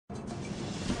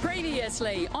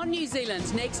Previously on New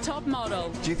Zealand's Next Top Model.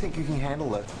 Do you think you can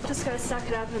handle it? Just gotta suck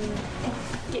it up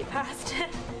and get past it.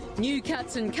 New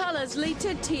cuts and colours lead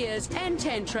to tears and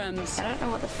tantrums. I don't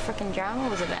know what the frickin' drama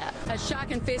was about. A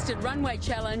shark-infested runway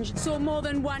challenge saw more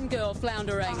than one girl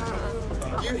floundering.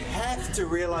 You have to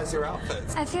realise your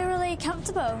outfits. I feel really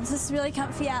comfortable. This is a really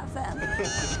comfy outfit.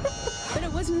 But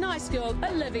it was nice girl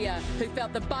Olivia who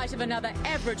felt the bite of another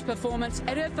average performance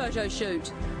at her photo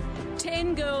shoot.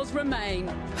 10 girls remain.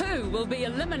 Who will be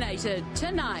eliminated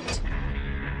tonight?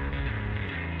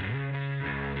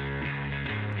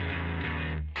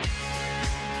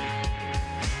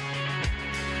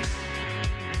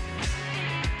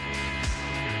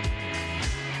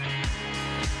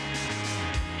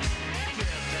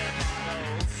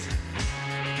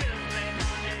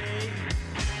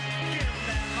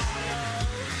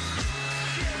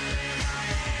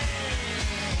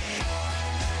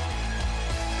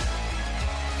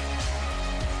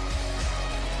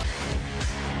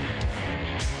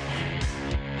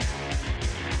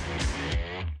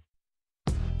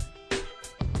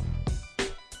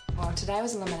 Today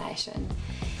was elimination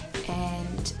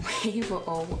and we were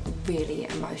all really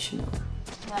emotional.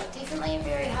 No, definitely a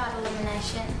very hard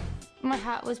elimination. My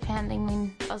heart was pounding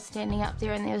when I was standing up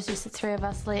there and there was just the three of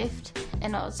us left,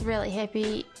 and I was really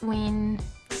happy when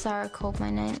Sarah called my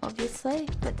name, obviously,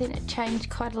 but then it changed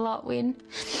quite a lot when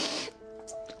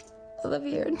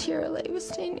Olivia and Teryl-Leigh were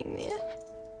standing there.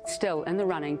 Still in the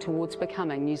running towards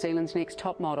becoming New Zealand's Next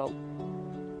Top Model.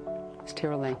 It's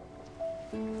Teryl-Leigh.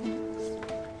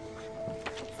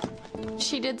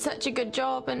 She did such a good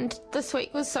job and this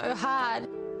week was so hard.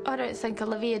 I don't think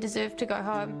Olivia deserved to go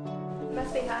home. It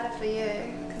must be harder for you,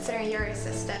 considering you're her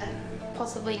sister.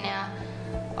 Possibly now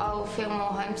I'll feel more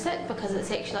homesick because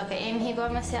it's actually like I am here by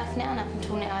myself now, and up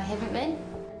until now I haven't been.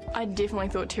 I definitely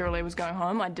thought Teryl-Leigh was going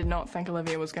home. I did not think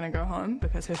Olivia was going to go home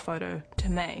because her photo, to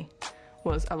me,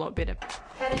 was a lot better.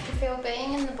 How did you feel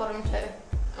being in the bottom two?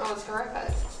 Oh, it was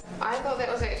horrific. I thought that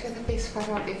was actually the best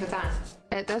photo I've ever done.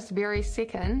 At this very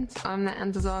second, I'm the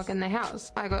underdog in the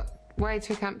house. I got way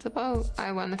too comfortable.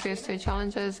 I won the first two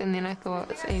challenges and then I thought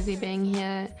it's easy being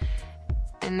here,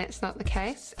 and that's not the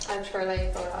case. I truly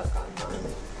thought I was going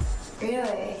home.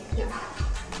 Really? Yeah.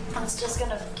 I was just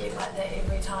gonna get like that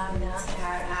every time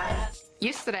now.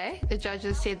 Yesterday, the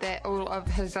judges said that all of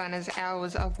Hosanna's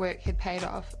hours of work had paid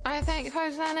off. I think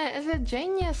Hosanna is a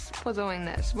genius for doing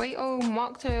this. We all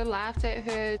mocked her, laughed at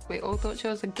her, we all thought she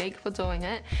was a geek for doing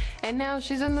it, and now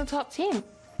she's in the top 10.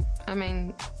 I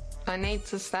mean, I need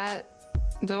to start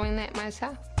doing that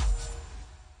myself.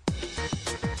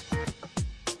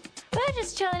 We're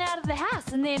just chilling out of the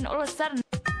house and then all of a sudden...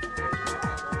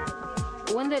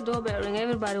 When the doorbell rang,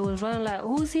 everybody was running like,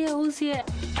 who's here, who's here?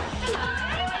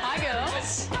 Hi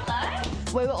girls.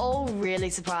 Hello. We were all really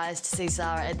surprised to see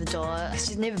Sarah at the door.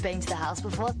 She's never been to the house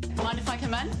before. Mind if I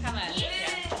come in? Come in. Yeah.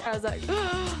 I was like,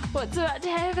 oh, what's about to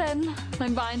happen? My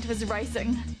mind was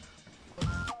racing.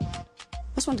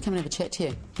 I just wanted to come and have a chat to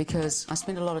you because I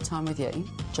spend a lot of time with you,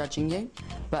 judging you,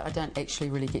 but I don't actually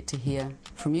really get to hear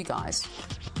from you guys.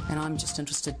 And I'm just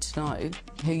interested to know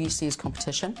who you see as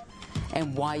competition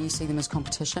and why you see them as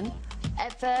competition.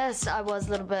 At first, I was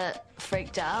a little bit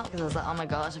freaked out because I was like, oh my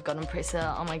gosh, I've got to impress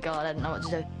her. Oh my God, I don't know what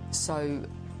to do. So,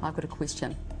 I've got a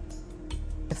question.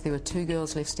 If there were two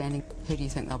girls left standing, who do you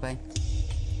think they'll be?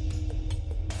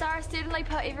 Sarah certainly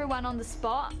put everyone on the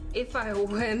spot. If I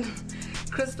win,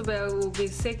 Christobelle will be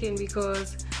second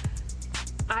because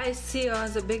I see her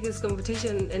as the biggest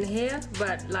competition in here,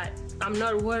 but like, I'm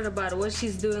not worried about what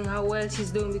she's doing, how well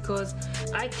she's doing, because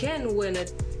I can win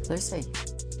it. Lucy,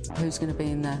 who's going to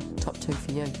be in the top two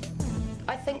for you?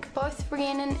 I think both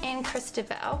Rhiannon and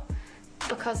Christobelle,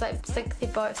 because I think they're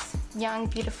both young,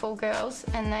 beautiful girls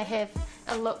and they have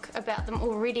a look about them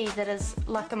already that is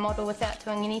like a model without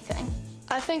doing anything.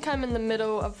 I think I'm in the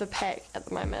middle of the pack at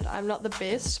the moment. I'm not the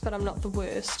best, but I'm not the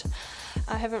worst.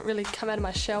 I haven't really come out of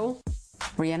my shell.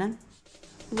 Rhiannon?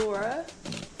 Laura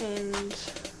and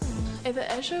either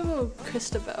Ajoh or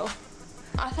Christobelle.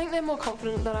 I think they're more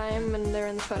confident than I am when they're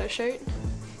in the photo shoot.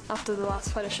 After the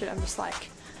last photo shoot, I'm just like,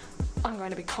 I'm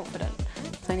going to be confident.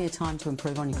 Plenty of time to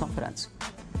improve on your confidence.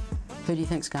 Who do you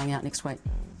think's going out next week?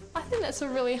 I think that's a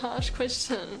really harsh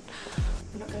question.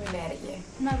 I'm not going to be mad at you.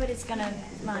 Nobody's gonna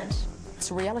mind. It's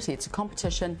a reality, it's a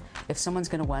competition. If someone's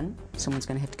going to win, someone's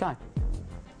going to have to go.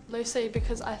 Lucy,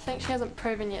 because I think she hasn't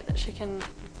proven yet that she can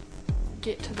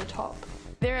get to the top.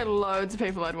 There are loads of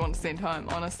people I'd want to send home,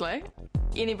 honestly.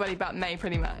 Anybody but me,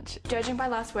 pretty much. Judging by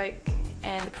last week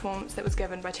and the performance that was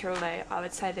given by Teryl-Leigh, I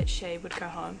would say that she would go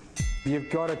home. You've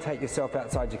got to take yourself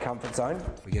outside your comfort zone.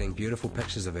 We're getting beautiful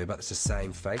pictures of her, but it's the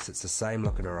same face, it's the same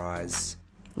look in her eyes.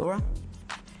 Laura,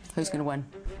 who's going to win?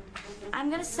 I'm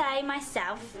going to say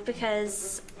myself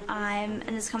because I'm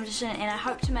in this competition and I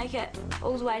hope to make it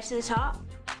all the way to the top.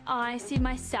 I said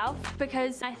myself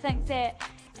because I think that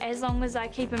as long as I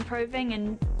keep improving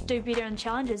and do better in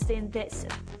challenges, then that's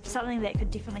something that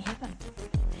could definitely happen.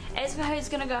 As for who's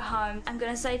going to go home, I'm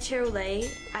going to say Teryl-Leigh.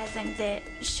 I think that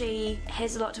she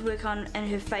has a lot to work on in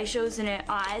her facials and her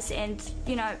eyes, and,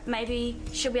 you know, maybe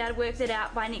she'll be able to work that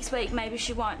out by next week, maybe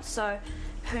she won't, so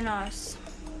who knows.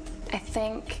 I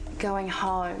think going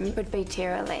home would be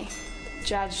Teryl-Leigh,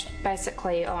 judged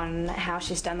basically on how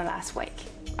she's done the last week.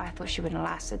 I thought she wouldn't have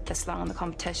lasted this long in the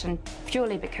competition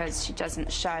purely because she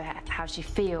doesn't show how she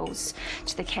feels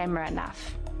to the camera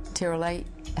enough. Teryl-Leigh,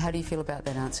 how do you feel about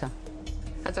that answer?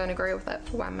 I don't agree with it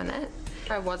for 1 minute.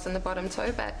 I was in the bottom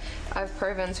too, but I've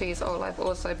proven to you all I've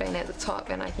also been at the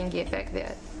top and I can get back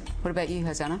there. What about you,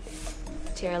 Hosanna?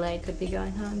 Teryl-Leigh could be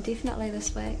going home definitely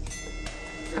this week.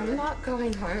 I'm not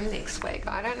going home next week.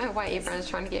 I don't know why everyone's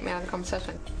trying to get me out of the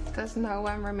competition. Does no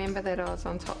one remember that I was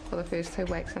on top for the first 2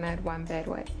 weeks and I had 1 bad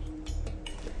week?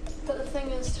 But the thing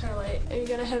is, Teryl-Leigh, are you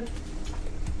going to have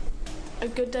a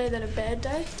good day than a bad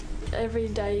day? Every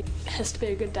day has to be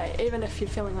a good day, even if you're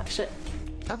feeling like shit.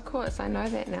 Of course, I know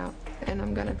that now, and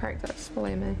I'm going to practice,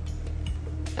 believe me.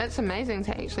 It's amazing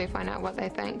to actually find out what they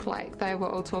think. Like, they were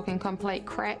all talking complete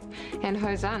crap, and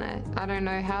Hosanna, I don't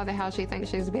know how the hell she thinks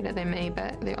she's better than me,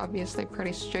 but they're obviously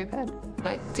pretty stupid.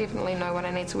 I definitely know what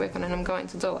I need to work on, and I'm going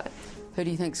to do it. Who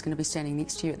do you think's going to be standing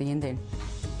next to you at the end then?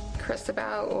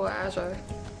 Christobelle or Ajoh.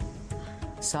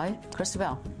 So,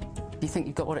 Christobelle, do you think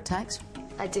you've got what it takes?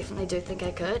 I definitely do think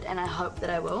I could, and I hope that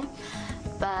I will.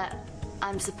 But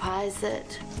I'm surprised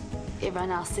that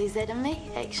everyone else sees that in me,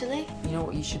 actually. You know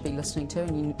what you should be listening to,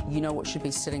 and you know what should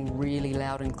be sitting really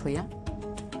loud and clear?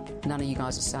 None of you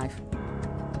guys are safe.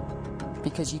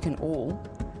 Because you can all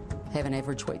have an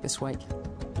average week this week.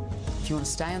 If you want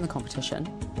to stay in the competition,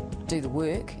 do the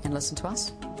work and listen to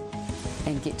us,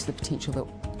 and get to the potential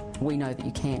that we know that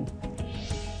you can.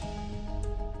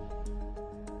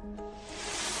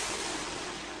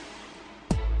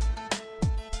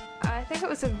 I think it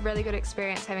was a really good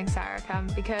experience having Sarah come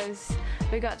because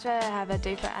we got to have a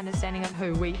deeper understanding of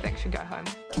who we think should go home.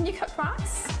 Can you cook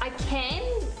rice? I can,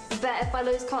 but if I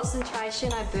lose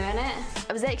concentration, I burn it.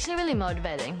 It was actually really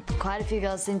motivating. Quite a few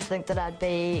girls seemed to think that I'd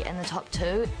be in the top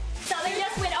 2. Something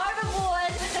just went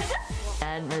overboard!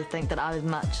 I didn't really think that I was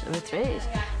much of a threat.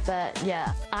 But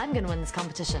yeah, I'm going to win this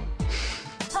competition.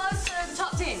 Toast to the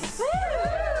top 10! Woo!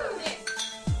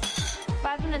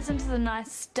 5 minutes into the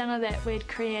nice dinner that we'd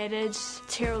created,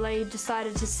 Teryl-Leigh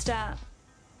decided to start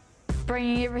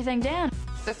bringing everything down.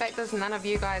 The fact is none of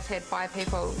you guys had 5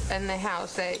 people in the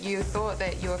house that you thought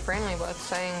that you were friendly with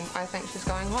saying, I think she's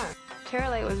going home.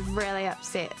 Teryl-Leigh was really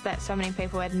upset that so many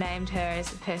people had named her as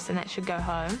the person that should go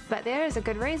home, but there is a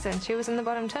good reason. She was in the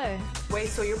bottom 2. We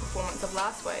saw your performance of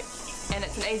last week, and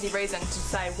it's an easy reason to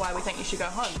say why we think you should go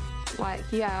home. Like,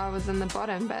 yeah, I was in the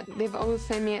bottom, but they've all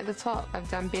seen me at the top. I've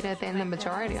done better than the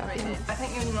majority of them. I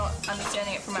think you're not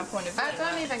understanding it from our point of view. I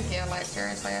don't even care, like,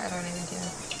 seriously, I don't even care.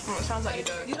 Well, it sounds like you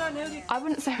do. You don't know. I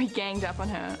wouldn't say we ganged up on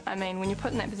her. I mean, when you're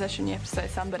put in that position, you have to say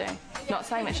somebody. Not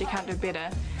saying that she can't do better,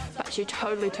 but she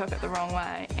totally took it the wrong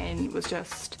way and was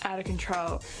just out of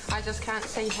control. I just can't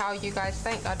see how you guys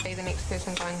think I'd be the next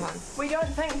person going home. We don't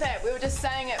think that. We were just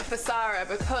saying it for Sarah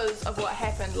because of what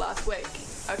happened last week.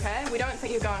 Okay? We don't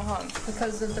think you're going home.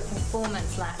 Because of the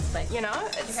performance last week. You know?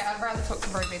 It's... Okay, I'd rather talk to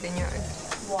Ruby than you.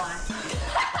 Why?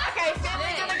 Okay,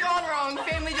 family did have gone wrong.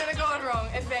 Family did have gone wrong.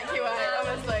 Evacuate,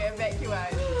 honestly,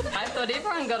 evacuate. I thought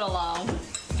everyone got along.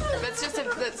 Let's just leave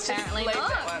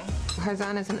that one.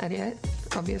 Hosanna's an idiot,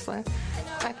 obviously.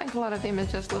 I think a lot of them are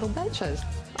just little bitches.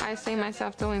 I see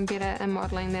myself doing better in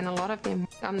modelling than a lot of them.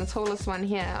 I'm the tallest one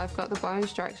here. I've got the bone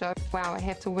structure. Wow, I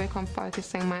have to work on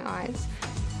focusing my eyes.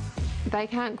 They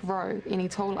can't grow any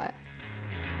taller.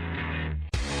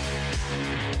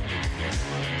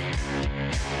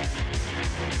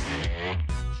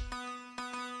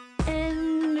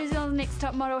 In New Zealand's Next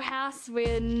Top Model house,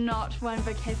 we're not one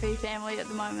big happy family at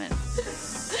the moment.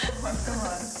 Oh my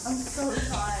god, I'm so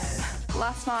tired.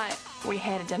 Last night we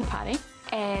had a dinner party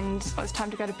and it was time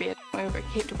to go to bed. We were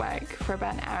kept awake for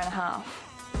about an hour and a half.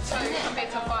 So you come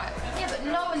back to 5. Yeah, but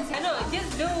no one said no.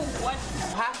 Just do what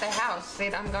half the house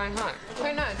said I'm going home.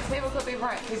 Who knows? People could be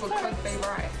right. People could be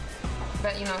right.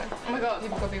 But you know, oh my god,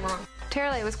 people could be wrong.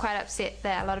 Teryl-Leigh was quite upset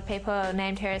that a lot of people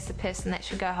named her as the person that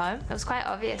should go home. It was quite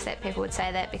obvious that people would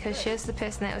say that because she was the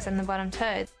person that was in the bottom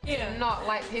 2. Yeah. Not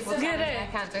like people telling me I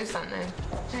can't do something.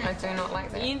 I do not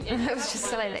like that. It was just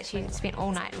silly that she spent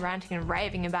all night ranting and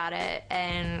raving about it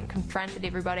and confronted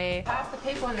everybody. Half the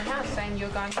people in the house saying you're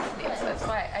going to the exits.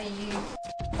 Like, are you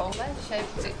foolish?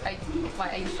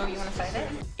 Are you sure you want to say that?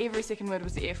 Every second word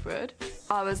was the F word.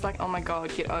 I was like, oh my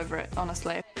god, get over it,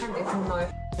 honestly. I'm going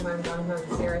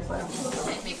home, seriously.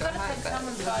 You've got to think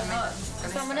someone's going home.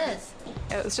 Someone is.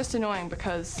 It was just annoying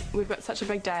because we've got such a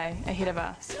big day ahead of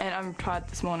us and I'm tired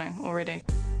this morning already.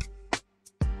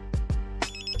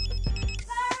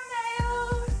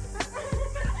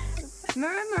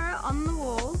 Mirror, mirror on the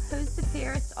wall, who's the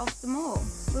fairest of them all?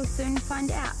 We'll soon find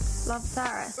out. Love,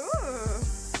 Sarah. Ooh,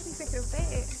 what do you think it'll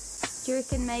be? Do you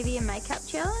reckon maybe a makeup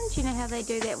challenge? You know how they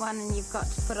do that one and you've got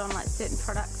to put on like certain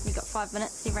products and you've got 5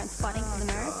 minutes and everyone's fighting for the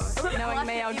mirrors? Knowing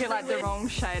me, I'll get like the wrong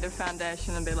shade of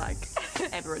foundation and be like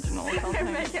Aboriginal or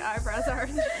something. Make your eyebrows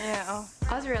orange. Yeah.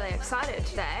 I was really excited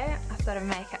today. I thought a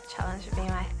makeup challenge would be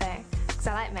my thing because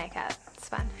I like makeup. It's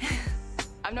fun.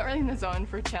 I'm not really in the zone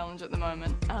for a challenge at the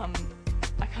moment.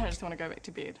 I kind of just want to go back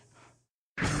to bed.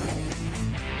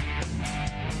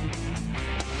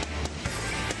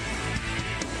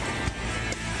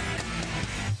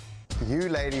 You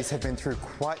ladies have been through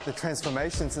quite the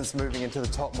transformation since moving into the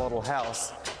top model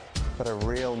house. But a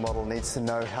real model needs to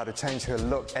know how to change her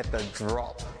look at the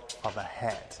drop of a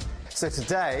hat. So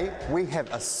today, we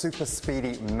have a super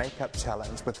speedy makeup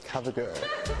challenge with CoverGirl.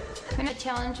 When the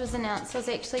challenge was announced, I was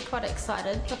actually quite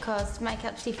excited because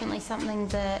makeup's definitely something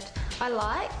that I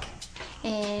like.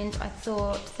 And I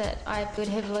thought that I would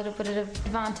have a little bit of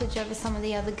advantage over some of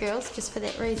the other girls just for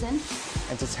that reason.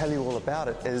 And to tell you all about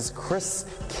it is Chris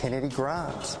Kennedy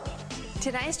Grant.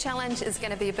 Today's challenge is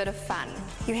going to be a bit of fun.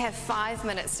 You have 5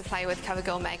 minutes to play with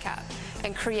CoverGirl makeup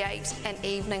and create an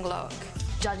evening look.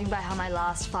 Judging by how my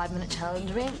last 5-minute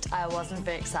challenge went, I wasn't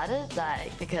very excited,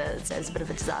 because it was a bit of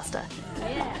a disaster.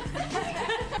 Yeah.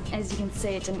 As you can see,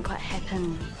 it didn't quite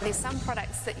happen. There's some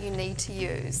products that you need to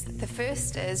use. The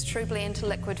first is True Blend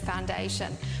Liquid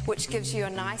Foundation, which gives you a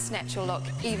nice natural look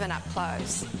even up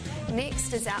close.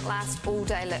 Next is Outlast All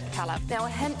Day Lip Colour. Now a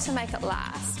hint to make it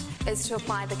last is to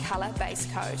apply the colour base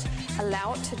coat,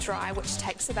 allow it to dry, which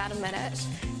takes about a minute,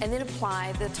 and then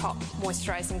apply the top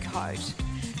moisturising coat.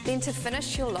 Then to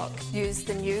finish your look, use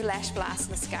the new Lash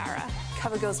Blast Mascara,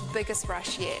 CoverGirl's biggest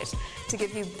brush yet, to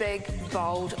give you big,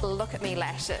 bold, look-at-me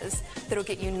lashes that'll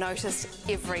get you noticed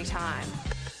every time.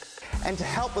 And to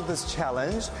help with this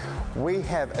challenge, we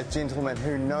have a gentleman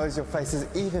who knows your faces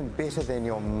even better than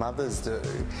your mothers do.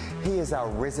 He is our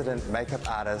resident makeup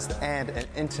artist and an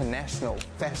international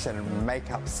fashion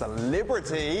makeup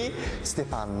celebrity,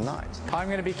 Stefan Knight. I'm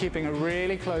going to be keeping a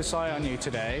really close eye on you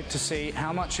today to see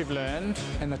how much you've learned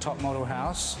in the top model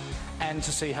house and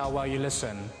to see how well you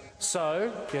listen.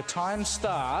 So, your time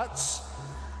starts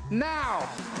now!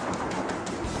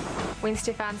 When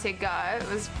Stefan said go, it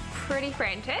was pretty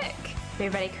frantic.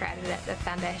 Everybody crowded at the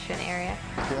foundation area.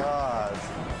 God,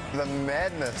 the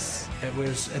madness. It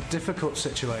was a difficult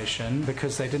situation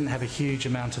because they didn't have a huge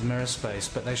amount of mirror space,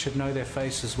 but they should know their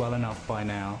faces well enough by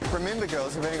now. Remember,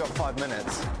 girls, you've only got 5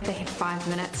 minutes. They had 5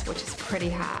 minutes, which is pretty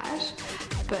hard,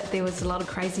 but there was a lot of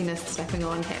craziness stepping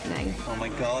on happening. Oh my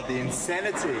God, the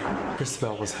insanity.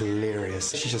 Christobelle was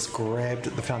hilarious. She just grabbed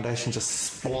the foundation, just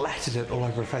splattered it all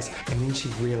over her face, and then she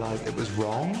realised it was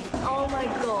wrong. Oh my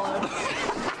God.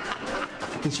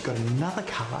 Then she got another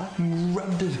colour,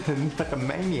 rubbed it in like a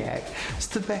maniac,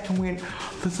 stood back and went,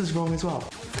 this is wrong as well.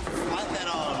 Put that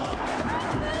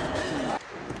on.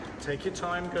 Take your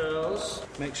time, girls.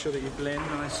 Make sure that you blend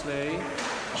nicely.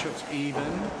 Make sure it's even.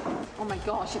 Oh my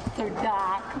gosh, it's so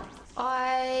dark.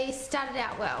 I started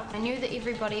out well. I knew that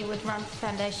everybody would run for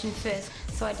foundation first,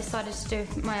 so I decided to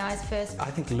do my eyes first.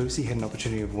 I think Lucy had an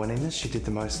opportunity of winning this. She did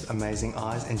the most amazing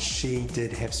eyes and she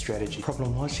did have strategy.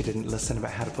 Problem was she didn't listen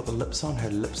about how to put the lips on. Her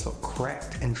lips looked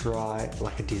cracked and dry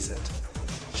like a desert.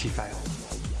 She failed.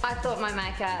 I thought my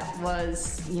makeup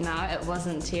was, it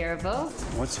wasn't terrible.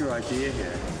 What's your idea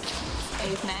here?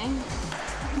 Evening.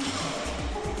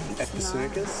 At the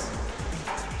circus?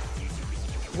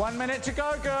 1 minute to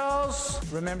go, girls.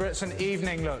 Remember, it's an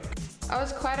evening look. I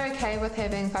was quite okay with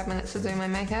having 5 minutes to do my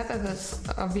makeup because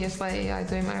obviously I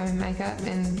do my own makeup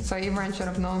and so everyone should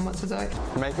have known what to do.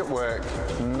 Make it work.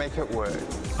 Make it work.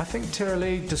 I think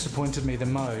Teryl-Leigh disappointed me the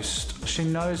most. She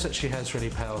knows that she has really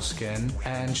pale skin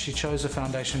and she chose a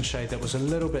foundation shade that was a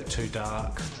little bit too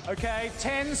dark. Okay,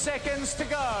 10 seconds to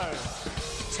go.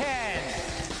 10.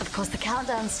 Of course, the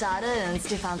countdown started and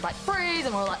Stefan's like, freeze,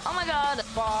 and we're like, oh my God.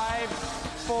 5,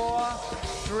 4,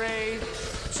 3,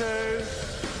 2,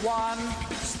 1,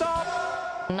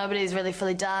 stop! Nobody's really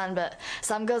fully done, but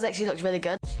some girls actually looked really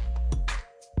good.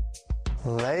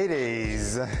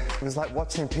 Ladies, it was like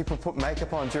watching people put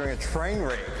makeup on during a train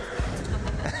wreck.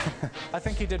 I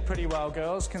think you did pretty well,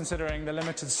 girls, considering the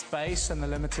limited space and the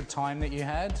limited time that you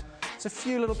had. There's a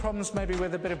few little problems maybe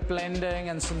with a bit of blending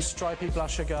and some stripy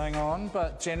blusher going on,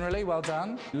 but generally, well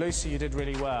done. Lucy, you did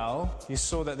really well. You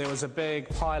saw that there was a big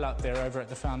pile up there over at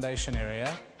the foundation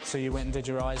area, so you went and did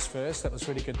your eyes first. That was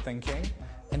really good thinking,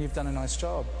 and you've done a nice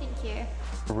job. Thank you.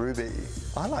 Ruby,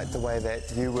 I like the way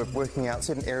that you were working out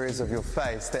certain areas of your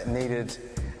face that needed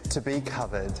to be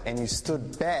covered, and you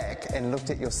stood back and looked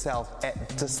at yourself at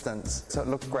distance. So it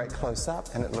looked great close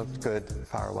up and it looked good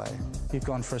far away. You've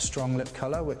gone for a strong lip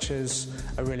colour, which is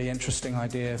a really interesting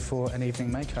idea for an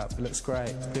evening makeup. It looks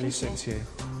great, really suits you.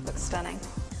 Looks stunning.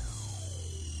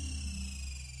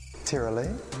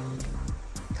 Teryl-Leigh,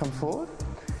 come forward.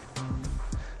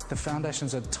 The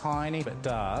foundations are tiny but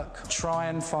dark. Try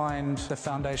and find the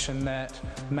foundation that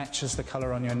matches the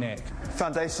colour on your neck.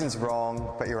 Foundation's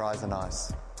wrong, but your eyes are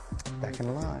nice. Back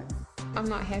in line. I'm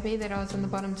not happy that I was in the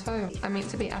bottom two. I meant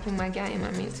to be upping my game.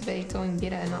 I meant to be doing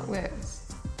better, not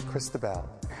worse. Christobelle,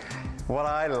 what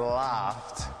I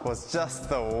laughed was just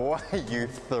the way you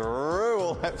threw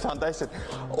all that foundation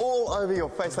all over your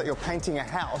face like you're painting a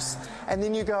house, and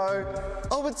then you go,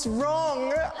 oh, it's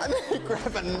wrong, and then you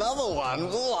grab another one,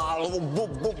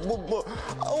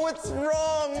 oh, it's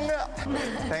wrong.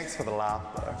 Thanks for the laugh,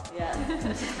 though. Yeah.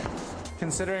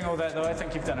 Considering all that, though, I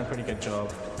think you've done a pretty good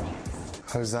job.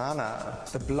 Hosanna.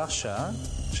 The blusher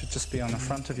should just be on the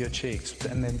front of your cheeks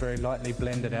and then very lightly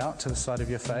blend it out to the side of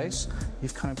your face.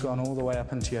 You've kind of gone all the way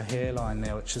up into your hairline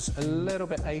there, which is a little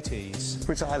bit 80s.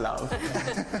 Which I love.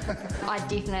 I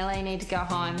definitely need to go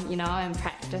home, you know, and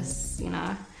practice, you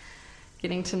know,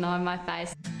 getting to know my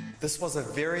face. This was a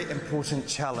very important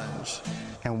challenge,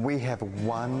 and we have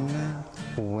one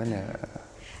winner.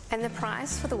 And the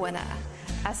prize for the winner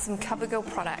are some CoverGirl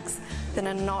products that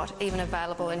are not even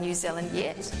available in New Zealand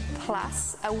yet,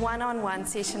 plus a one-on-one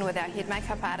session with our head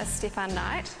makeup artist, Stefan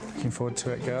Knight. Looking forward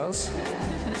to it, girls.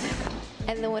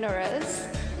 And the winner is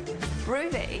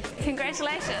Ruby.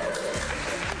 Congratulations.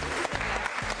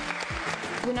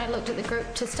 When I looked at the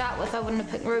group to start with, I wouldn't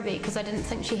have picked Ruby because I didn't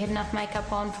think she had enough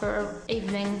makeup on for an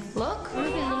evening look.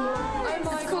 Ruby.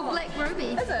 It's called Black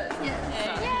Ruby. Is it?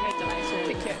 Yeah.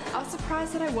 Thank you. I was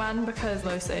surprised that I won because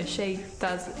Lucy, she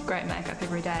does great makeup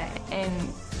every day and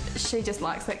she just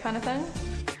likes that kind of thing.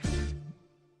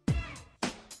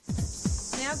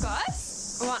 Now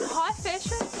guys, I want high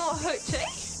fashion, not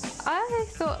hoochie. I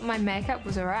thought my makeup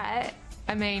was alright.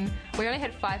 I mean, we only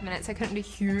had 5 minutes, I couldn't do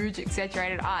huge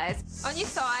exaggerated eyes. On your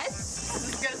side.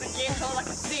 As good as it gets, all like a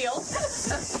seal.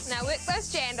 Now work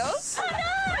those jandals. Oh no!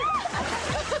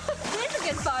 There's a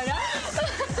good photo.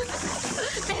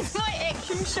 That's my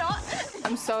action shot.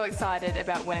 I'm so excited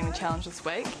about winning the challenge this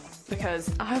week because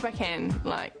I hope I can,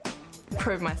 like,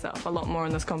 prove myself a lot more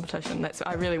in this competition.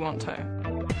 I really want to.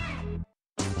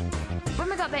 When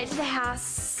we got back to the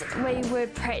house, we were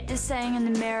practicing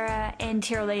in the mirror, and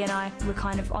Teryl-Leigh and I were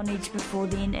kind of on edge before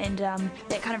then, and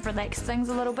that kind of relaxed things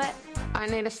a little bit. I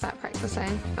need to start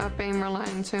practicing. I've been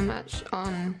relying too much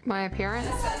on my appearance.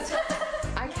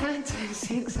 I can't do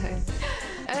sexy.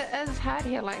 It's hard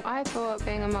here. Like, I thought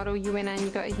being a model, you went in, you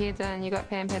got your hair done, you got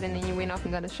pampered, and then you went off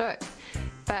and did a shoot.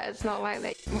 But it's not like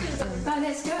that. No,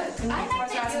 that's good. I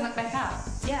think that you look back up.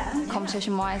 Yeah.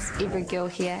 Competition-wise, every girl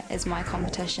here is my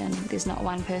competition. There's not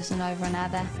one person over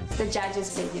another. The judges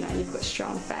said, you know, you've got a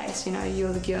strong face, you know,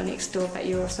 you're the girl next door, but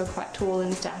you're also quite tall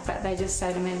and stuff. But they just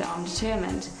say to me that I'm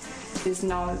determined. There's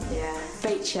no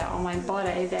feature on my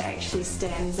body that actually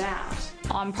stands out.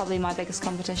 I'm probably my biggest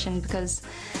competition because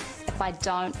if I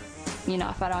don't, you know,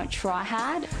 if I don't try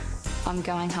hard, I'm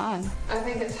going home. I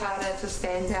think it's harder to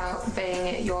stand out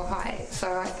being at your height,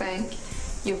 so I think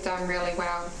you've done really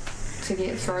well to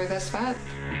get through this bit.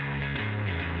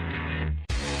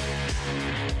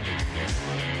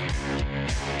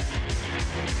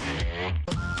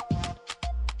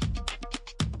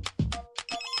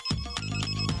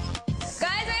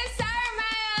 Guys, it's Sarah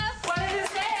Mayer! What does it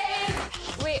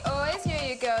say? We always knew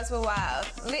you girls were wild.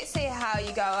 Let's see how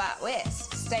you go out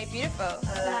west. Stay beautiful.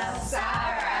 Love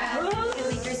Sarah. Can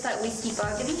we dress like Whiskey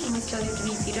Bargaining? Can we still have to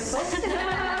be beautiful?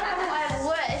 I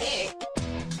wish.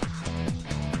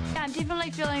 Yeah, I'm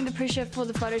definitely feeling the pressure for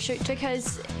the photo shoot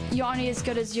because you're only as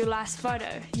good as your last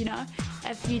photo, you know?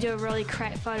 If you do a really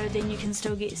crap photo, then you can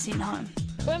still get sent home.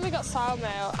 When we got Sarah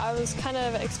Mail, I was kind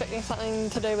of expecting something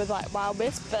to do with like Wild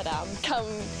West, but come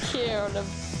here on the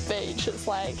beach, it's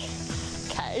like,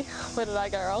 okay, where did I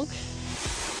go wrong?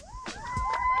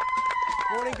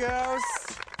 Morning, girls.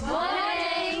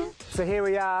 Morning. So here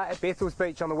we are at Bethel's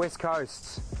Beach on the west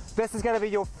coast. This is going to be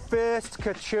your first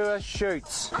couture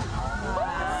shoot.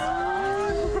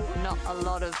 Not a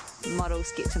lot of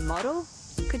models get to model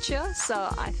couture, so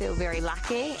I feel very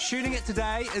lucky. Shooting it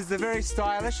today is the very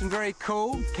stylish and very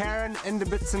cool Karen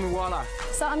Indabitson-Waller.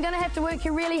 So I'm going to have to work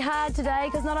you really hard today,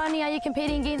 because not only are you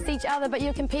competing against each other, but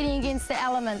you're competing against the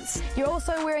elements. You're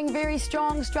also wearing very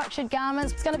strong, structured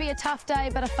garments. It's going to be a tough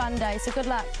day, but a fun day, so good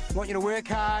luck. I want you to work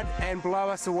hard and blow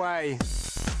us away.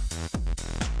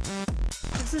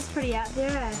 This is pretty out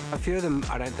there, eh? A few of them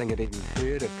I don't think had even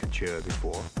heard of couture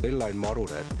before, let alone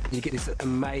modelled it. You get these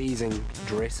amazing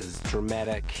dresses,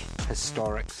 dramatic,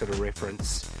 historic sort of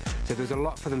reference. So there's a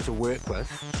lot for them to work with.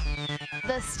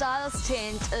 The stylist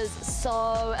tent is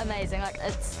so amazing. Like,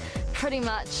 it's pretty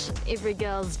much every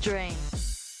girl's dream.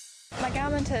 My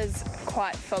garment is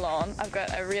quite full on. I've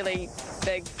got a really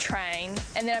big train,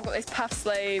 and then I've got these puff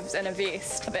sleeves and a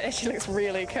vest. That actually looks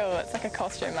really cool. It's like a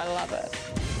costume. I love it.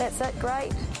 That's it,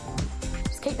 great.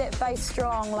 Just keep that face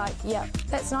strong, like, yep.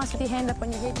 That's nice with your hand up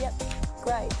on your head, yep.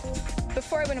 Great.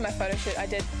 Before I went on my photo shoot, I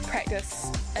did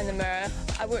practice in the mirror.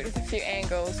 I worked with a few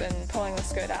angles and pulling the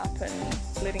skirt up and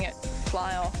letting it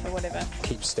fly off or whatever.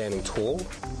 Keep standing tall.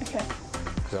 Okay.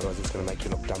 Because otherwise it's going to make you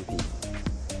look dumpy.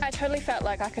 I totally felt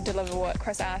like I could deliver what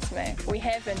Chris asked me. We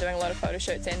have been doing a lot of photo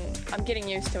shoots and I'm getting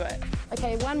used to it.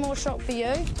 Okay, one more shot for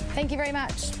you. Thank you very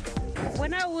much.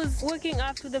 When I was working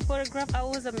after the photograph, I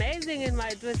was amazing in my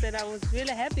dress and I was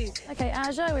really happy. Okay,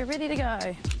 Ajoh, we're ready to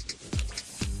go.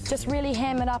 Just really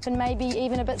ham it up and maybe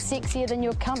even a bit sexier than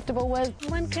you're comfortable with.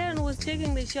 When Karen was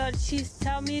taking the shot, she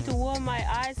told me to warm my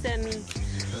eyes and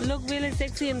look really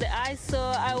sexy in the eyes, so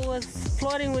I was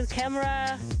floating with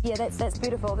camera. Yeah, that's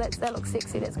beautiful. That looks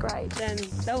sexy, that's great. And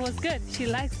that was good. She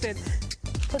likes it.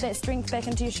 Put that strength back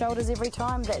into your shoulders every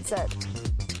time, that's it.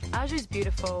 Ajoh's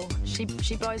beautiful. She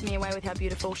blows me away with how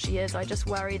beautiful she is. I just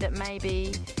worry that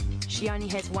maybe she only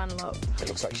has one look. It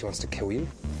looks like she wants to kill you.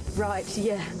 Right,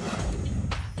 yeah.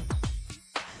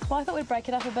 Well, I thought we'd break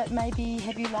it up a bit, maybe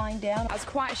have you lying down. I was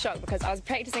quite shocked because I was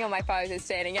practicing on my poses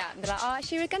standing up, and they're like, oh,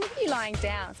 she was going to be lying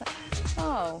down. It's like,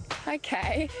 oh,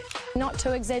 okay. Not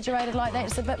too exaggerated like that,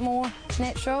 it's a bit more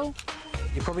natural.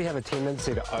 You probably have a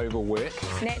tendency to overwork.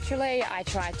 Naturally, I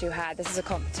try too hard. This is a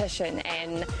competition,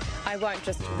 and I won't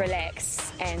just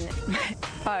relax and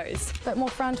pose. A bit more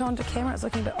front on to camera, it's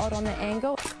looking a bit odd on that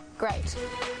angle. Great.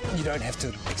 You don't have to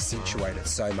accentuate it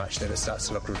so much that it starts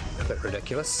to look a bit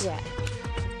ridiculous. Yeah.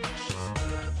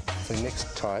 So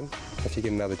next time, if you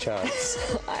get another chance.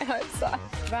 I hope so.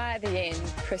 Right at the end,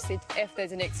 Chris said if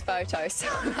there's a next photo, so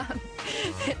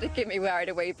it get me worried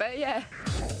a wee bit, yeah.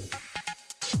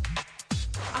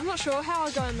 I'm not sure how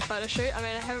I'll go in the photo shoot. I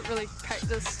mean, I haven't really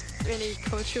practiced any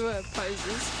couture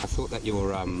poses. I thought that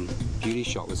your beauty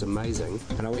shot was amazing,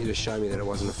 and I want you to show me that it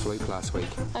wasn't a fluke last week.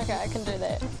 Okay, I can do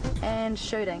that. And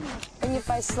shooting. Bring your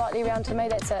face slightly around to me,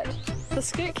 that's it. The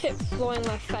skirt kept blowing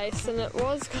my face and it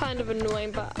was kind of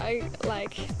annoying, but I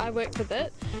worked with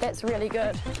it. That's really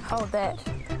good. Hold that.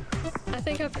 I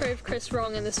think I proved Chris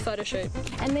wrong in this photo shoot.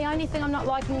 And the only thing I'm not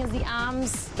liking is the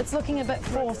arms. It's looking a bit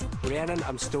forth. Rhiannon,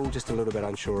 I'm still just a little bit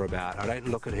unsure about. I don't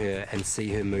look at her and see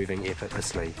her moving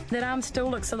effortlessly. That arm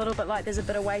still looks a little bit like there's a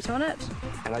bit of weight on it.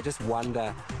 And I just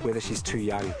wonder whether she's too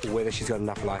young or whether she's got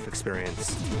enough life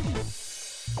experience.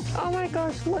 Oh my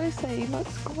gosh, Lucy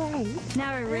looks great.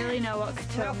 Now I really know what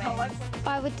couture means.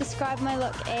 I would describe my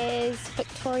look as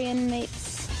Victorian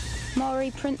meets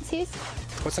Maori princess.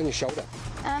 What's on your shoulder?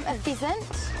 A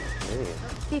pheasant. Ooh.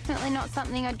 Definitely not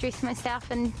something I'd dress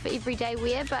myself in for everyday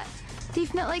wear, but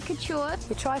definitely couture.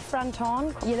 You try front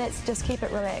on. Yeah, that's just keep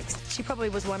it relaxed. She probably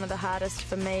was one of the hardest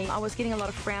for me. I was getting a lot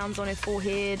of frowns on her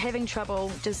forehead, having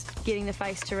trouble just getting the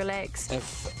face to relax.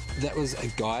 If that was a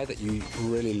guy that you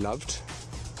really loved,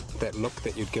 that look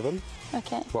that you'd given,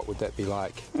 okay, what would that be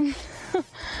like?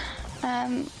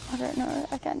 I don't know.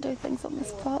 I can't do things on the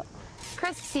spot.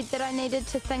 Chris said that I needed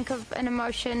to think of an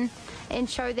emotion and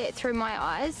show that through my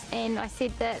eyes, and I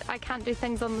said that I can't do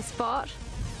things on the spot,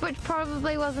 which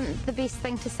probably wasn't the best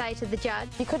thing to say to the judge.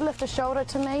 You could lift a shoulder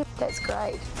to me. That's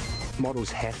great.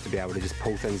 Models have to be able to just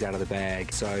pull things out of the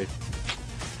bag, so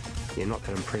yeah, not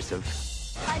that impressive.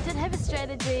 I did have a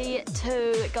strategy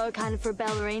to go kind of for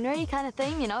ballerina kind of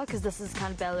thing, you know, because this is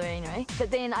kind of ballerina.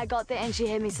 But then I got there and she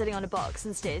had me sitting on a box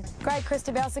instead. Great,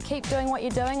 Christobelle, so keep doing what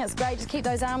you're doing. It's great. Just keep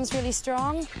those arms really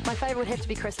strong. My favourite would have to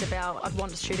be Christobelle. I'd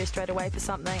want to shoot her straight away for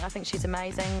something. I think she's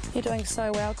amazing. You're doing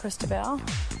so well, Christobelle.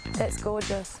 That's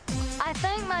gorgeous. I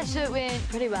think my shoot went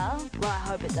pretty well. Well, I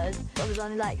hope it did. It was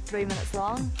only like 3 minutes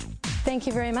long. Thank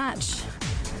you very much.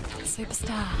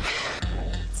 Superstar.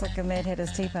 looks like a Mad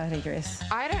Hatter's tea party dress.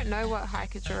 I don't know what high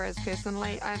couture is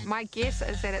personally. My guess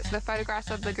is that it's the photographs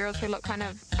of the girls who look kind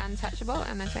of untouchable,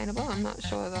 unattainable. I'm not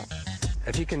sure though.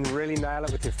 If you can really nail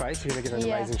it with your face, you're going to get an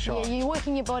amazing shot. Yeah, you're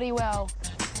working your body well.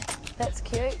 That's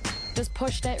cute. Just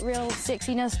push that real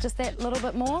sexiness just that little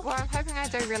bit more. Well, I'm hoping I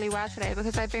do really well today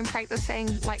because I've been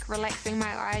practicing like relaxing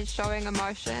my eyes, showing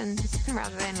emotion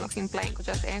rather than looking blank or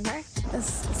just angry.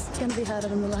 It's going to be harder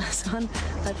than the last one.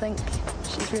 I think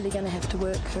she's really going to have to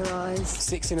work her eyes.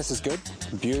 Sexiness is good,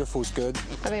 beautiful's good.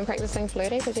 I've been practicing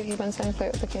flirting because you've been saying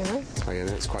flirt with the camera. Oh yeah,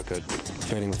 that's quite good.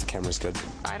 Flirting with the camera's good.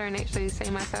 I don't actually see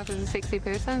myself as a sexy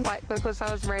person, like because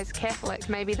I was raised Catholic,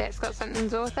 maybe that's got something to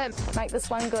do with it. Make this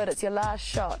one good, it's your last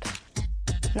shot.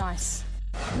 Nice.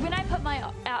 When I put my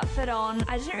outfit on,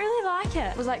 I didn't really like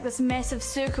it. It was like this massive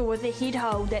circle with a head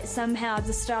hold that somehow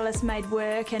the stylist made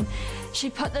work, and she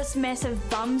put this massive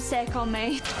bum sack on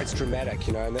me. It's dramatic,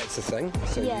 you know, and that's the thing.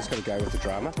 So you just got to go with the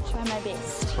drama. Try my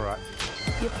best. All right.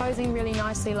 You're posing really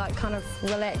nicely, like kind of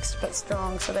relaxed but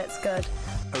strong, so that's good.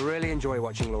 I really enjoy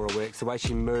watching Laura work. The way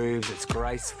she moves, it's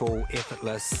graceful,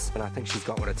 effortless, and I think she's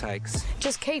got what it takes.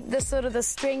 Just keep this sort of the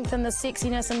strength and the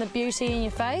sexiness and the beauty in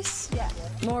your face. Yeah.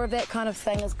 More of that kind of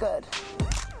thing is good.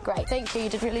 Great, thank you, you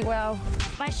did really well.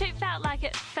 My shoot felt like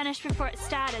it finished before it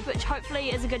started, which hopefully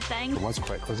is a good thing. It was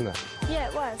quick, wasn't it? Yeah,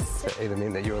 it was. It either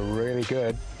meant that you were really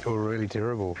good or really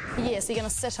terrible. Yeah, so you're going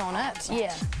to sit on it.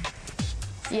 Yeah.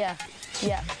 Yeah.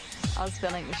 Yeah. I was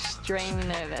feeling extremely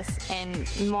nervous, and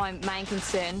my main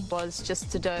concern was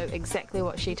just to do exactly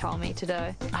what she told me to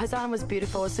do. Hosanna was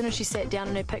beautiful. As soon as she sat down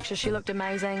in her picture, she looked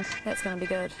amazing. That's going to be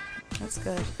good. That's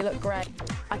good. You look great.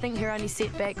 I think her only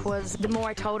setback was the more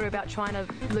I told her about trying to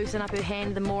loosen up her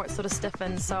hand, the more it sort of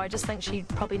stiffened. So I just think she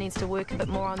probably needs to work a bit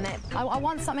more on that. I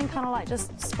want something kind of like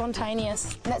just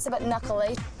spontaneous. And that's a bit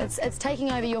knuckly. It's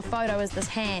taking over your photo as this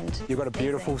hand. You've got a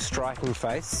beautiful, striking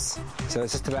face, so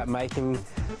it's just about making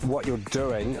what you're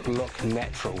doing look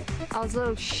natural. I was a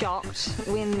little shocked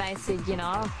when they said, you know,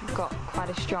 I've got quite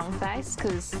a strong face,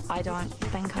 because I don't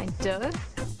think I do.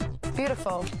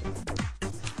 Beautiful.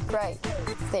 Great.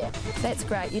 There. That's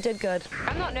great. You did good.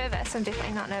 I'm not nervous. I'm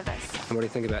definitely not nervous. And what do you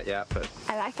think about your outfit?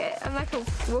 I like it. I'm like a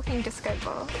walking disco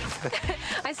ball.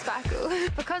 I sparkle.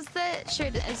 Because the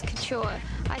shoot is couture,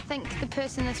 I think the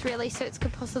person this really suits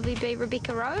could possibly be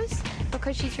Rebecca Rose,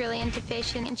 because she's really into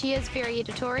fashion and she is very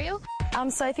editorial.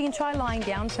 So if you can try lying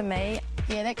down for me.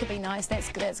 Yeah, that could be nice.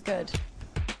 That's good.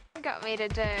 Got me to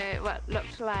do what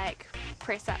looked like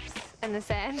press-ups in the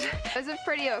sand. It was a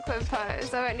pretty awkward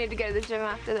pose. I won't need to go to the gym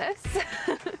after this.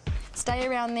 Stay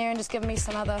around there and just give me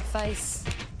some other face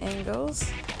angles.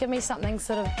 Give me something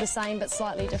sort of the same but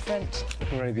slightly different.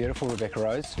 Looking really beautiful, Rebecca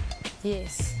Rose.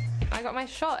 Yes. I got my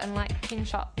shot in like 10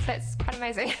 shots. That's quite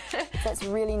amazing. That's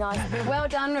really nice. Well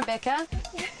done, Rebecca.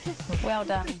 Well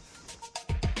done.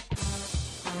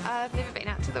 I've never been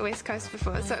out to the West Coast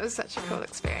before, so it was such a cool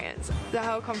experience. The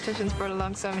whole competition's brought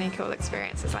along so many cool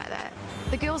experiences like that.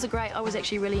 The girls are great. I was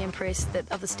actually really impressed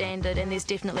of the standard, and there's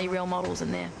definitely real models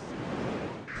in there.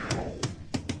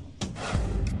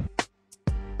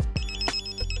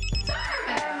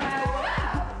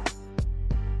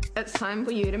 It's time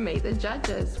for you to meet the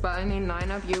judges, but only 9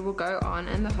 of you will go on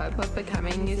in the hope of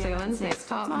becoming New Zealand's next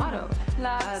top model.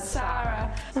 Love,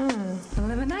 Sarah.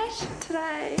 Elimination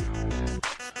today.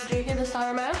 Did you hear the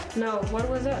Sarah mail? No, what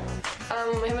was it?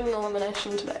 We have an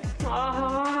elimination today.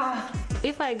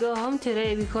 If I go home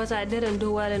today because I didn't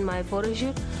do well in my photo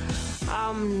shoot,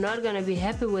 I'm not gonna be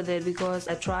happy with it because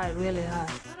I tried really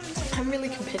hard. I'm really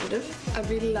competitive. I'd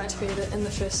really like to be in the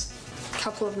first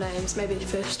couple of names, maybe the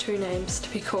first 2 names to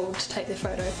be called to take their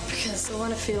photo, because I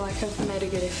want to feel like I've made a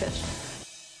good effort.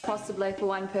 Possibly for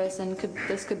one person,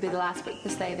 this could be the last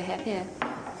breakfast they ever have here.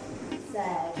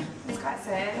 Sad. It's quite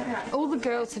sad. All the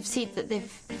girls have said that they've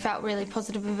felt really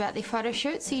positive about their photo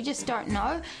shoot, so you just don't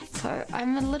know. So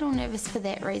I'm a little nervous for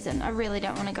that reason. I really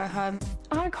don't want to go home.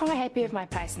 I'm quite happy with my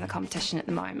place in the competition at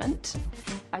the moment.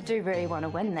 I do really want to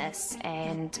win this,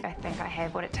 and I think I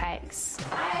have what it takes.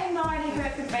 I have no idea who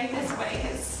it could be this week.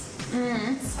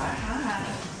 It's so hard.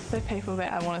 The people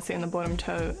that I want to see in the bottom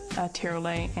 2 are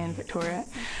Teryl-Leigh and Victoria.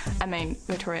 I mean,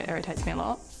 Victoria irritates me a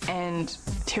lot, and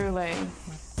Teryl-Leigh,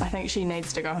 I think she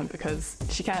needs to go home because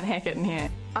she can't hack it in here.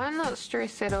 I'm not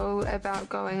stressed at all about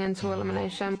going into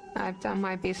elimination. I've done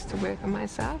my best to work on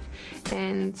myself,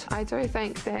 and I do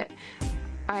think that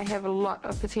I have a lot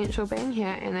of potential being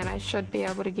here and that I should be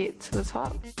able to get to the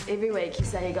top. Every week you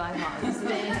say you're going home.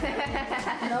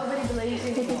 Nobody believes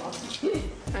you anymore.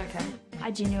 Okay.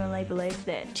 I genuinely believe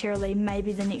that Teryl-Leigh may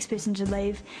be the next person to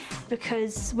leave,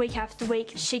 because week after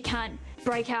week she can't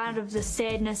break out of the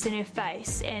sadness in her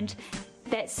face, and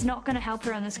that's not going to help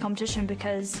her in this competition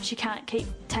because she can't keep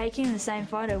taking the same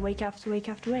photo week after week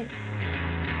after week.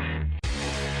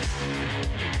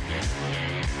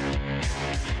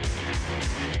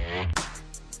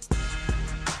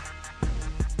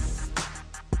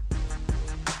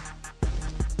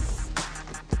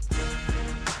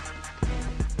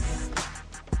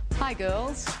 Hi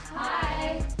girls.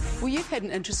 Hi. Well, you've had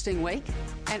an interesting week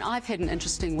and I've had an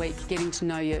interesting week getting to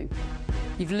know you.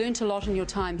 You've learnt a lot in your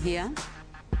time here,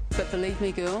 but believe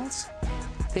me girls,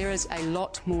 there is a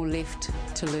lot more left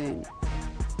to learn.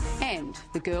 And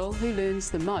the girl who learns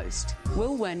the most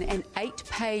will win an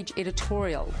 8-page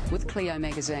editorial with Clio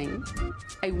magazine,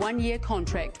 a 1-year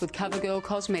contract with CoverGirl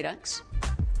Cosmetics,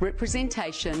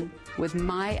 representation with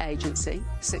my agency,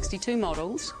 62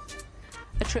 Models,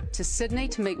 a trip to Sydney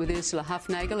to meet with Ursula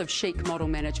Huffnagel of Chic Model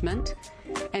Management,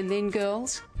 and then,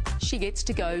 girls, she gets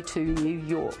to go to New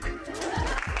York.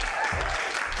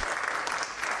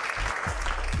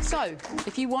 So,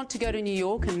 if you want to go to New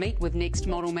York and meet with Next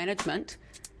Model Management,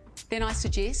 then I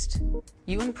suggest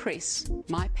you impress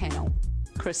my panel.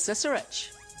 Chris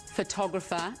Cicerich,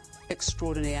 photographer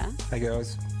extraordinaire. Hey,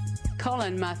 girls.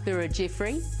 Colin Mathura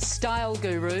Jeffrey, style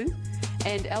guru,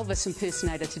 and Elvis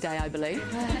impersonator today, I believe.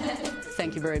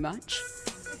 Thank you very much.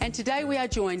 And today we are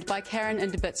joined by Karen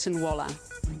Inderbitzen-Waller.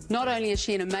 Not only is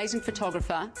she an amazing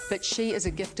photographer, but she is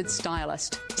a gifted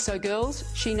stylist. So girls,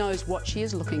 she knows what she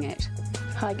is looking at.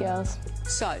 Hi girls.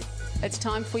 So, it's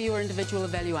time for your individual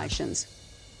evaluations.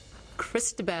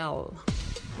 Christobelle,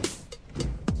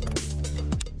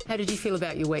 how did you feel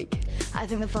about your week? I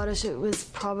think the photo shoot was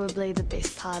probably the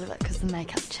best part of it because the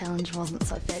makeup challenge wasn't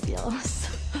so fabulous.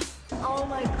 Oh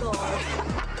my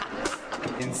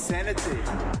god. Insanity.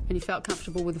 And you felt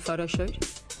comfortable with the photo shoot?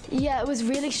 Yeah, it was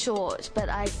really short, but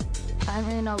I don't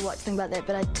really know what to think about that,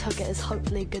 but I took it as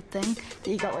hopefully a good thing that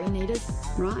you got what you needed.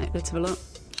 Right, let's have a look.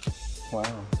 Wow.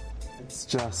 It's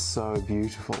just so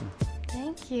beautiful.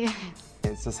 Thank you.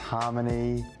 It's just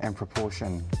harmony and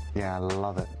proportion. Yeah, I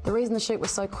love it. The reason the shoot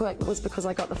was so quick was because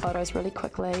I got the photos really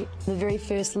quickly. The very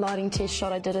first lighting test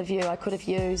shot I did of you, I could have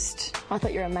used. I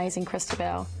thought you're amazing,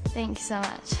 Christobelle. Thank you so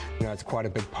much. You know, it's quite a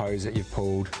big pose that you've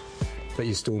pulled, but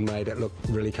you still made it look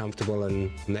really comfortable,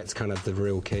 and that's kind of the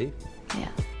real key. Yeah.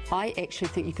 I actually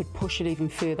think you could push it even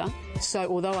further. So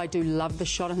although I do love the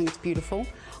shot, I think it's beautiful,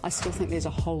 I still think there's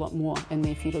a whole lot more in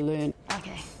there for you to learn.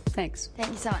 Okay. Thanks.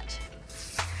 Thank you so much.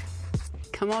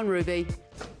 Come on, Ruby.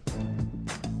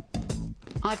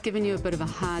 I've given you a bit of a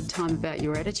hard time about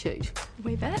your attitude. A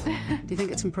wee bit. Do you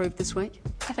think it's improved this week?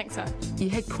 I think so. You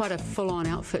had quite a full-on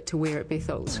outfit to wear at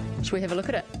Bethel's. Should we have a look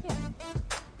at it? Yeah.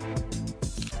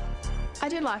 I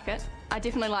do like it. I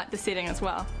definitely like the setting as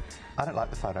well. I don't like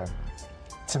the photo.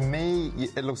 To me,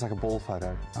 it looks like a ball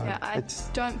photo. Yeah, I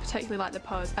don't particularly like the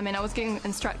pose. I mean, I was getting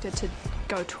instructed to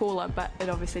go taller, but it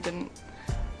obviously didn't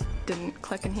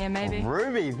click in here, maybe. Well,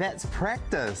 Ruby, that's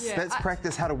practice. Yeah, that's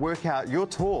practice how to work out, you're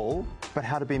tall, but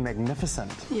how to be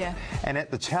magnificent. Yeah. And at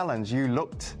the challenge, you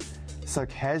looked so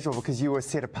casual because you were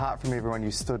set apart from everyone.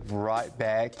 You stood right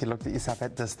back, you looked at yourself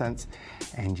at distance,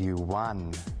 and you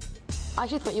won. I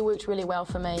actually thought you worked really well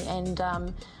for me, and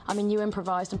I mean, you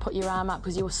improvised and put your arm up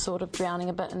because you were sort of drowning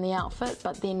a bit in the outfit,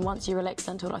 but then once you relaxed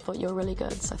into it, I thought you were really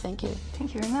good, so thank you.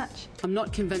 Thank you very much. I'm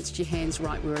not convinced your hand's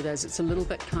right where it is. It's a little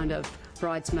bit kind of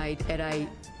bridesmaid at a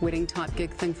wedding type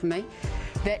gig thing for me.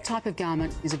 That type of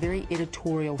garment is a very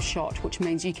editorial shot, which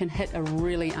means you can hit a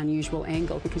really unusual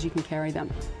angle because you can carry them.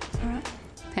 All right.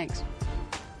 Thanks.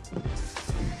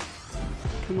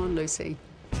 Come on, Lucy.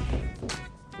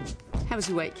 How was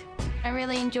your week? I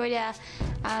really enjoyed our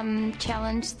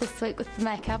challenge this week with the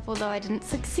makeup, although I didn't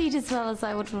succeed as well as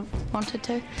I would have wanted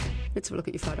to. Let's have a look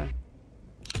at your photo.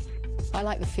 I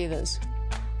like the feathers.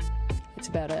 That's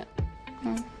about it.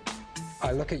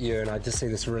 I look at you and I just see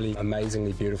this really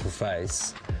amazingly beautiful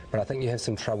face, but I think you have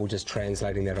some trouble just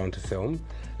translating that onto film.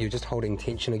 You're just holding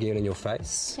tension again in your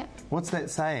face. Yeah. What's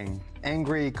that saying?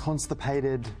 Angry,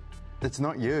 constipated. It's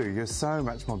not you. You're so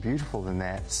much more beautiful than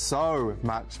that. So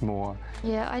much more.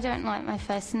 Yeah, I don't like my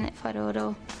face in that photo at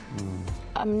all.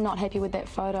 I'm not happy with that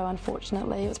photo,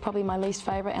 unfortunately. It was probably my least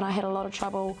favourite, and I had a lot of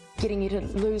trouble getting you to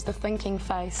lose the thinking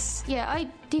face. Yeah, I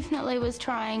definitely was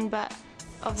trying, but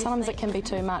obviously... Sometimes it can be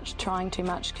too much. Trying too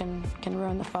much can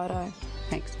ruin the photo.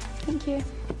 Thanks. Thank you.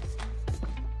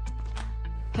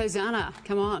 Hosanna,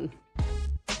 come on.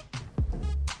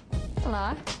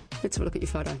 Hello. Let's have a look at your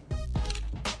photo.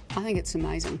 I think it's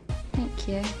amazing. Thank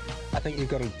you. I think you've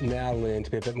got to now learn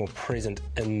to be a bit more present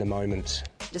in the moment.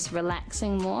 Just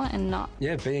relaxing more and not...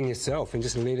 Yeah, being yourself and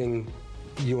just letting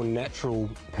your natural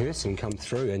person come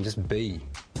through and just be.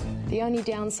 The only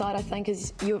downside, I think,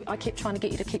 is I kept trying to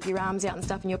get you to keep your arms out and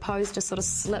stuff, and your pose just sort of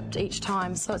slipped each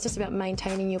time. So it's just about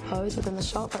maintaining your pose within the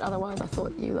shot, but otherwise I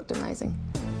thought you looked amazing.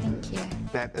 Thank you.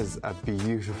 That is a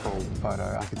beautiful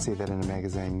photo. I could see that in a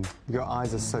magazine. Your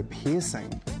eyes are so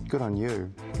piercing. Good on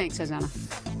you. Thanks, Hosanna.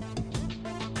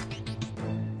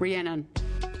 Rhiannon.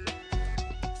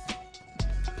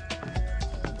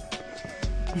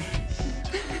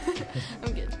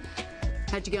 I'm good.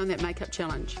 How'd you go on that makeup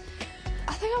challenge?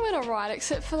 I think I went alright,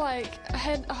 except for I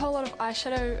had a whole lot of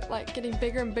eyeshadow getting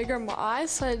bigger and bigger in my eyes,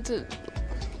 so it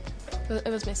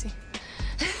was messy.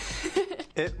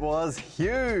 It was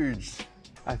huge.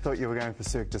 I thought you were going for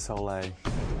Cirque du Soleil.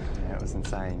 Yeah, it was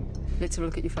insane. Let's have a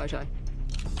look at your photo.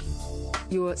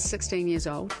 You're 16 years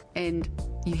old and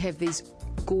you have these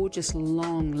gorgeous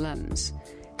long limbs,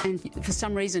 and for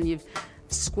some reason you've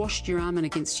squashed your arm in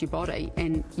against your body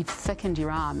and you've thickened your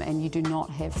arm, and you do not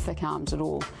have thick arms at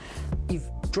all. You've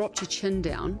dropped your chin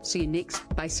down, so your neck's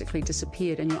basically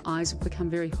disappeared and your eyes have become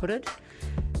very hooded.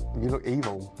 You look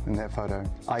evil in that photo.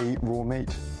 I eat raw meat.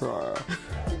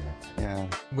 Yeah.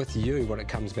 With you, what it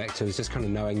comes back to is just kind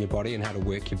of knowing your body and how to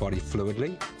work your body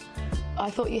fluidly. I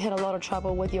thought you had a lot of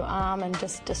trouble with your arm and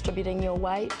just distributing your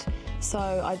weight. So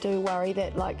I do worry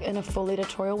that in a full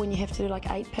editorial, when you have to do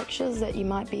 8 pictures, that you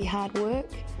might be hard work.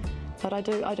 But I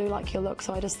do like your look,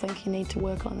 so I just think you need to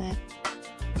work on that.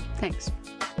 Thanks.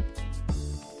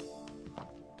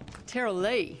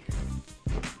 Teryl-Leigh.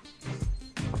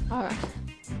 Oh.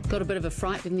 Got a bit of a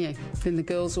fright, didn't you? When the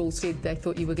girls all said they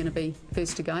thought you were going to be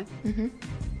first to go. Mm-hmm.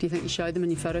 Do you think you showed them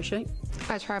in your photo shoot?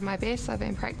 I tried my best. I've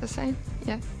been practicing.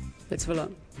 Yeah. Let's have a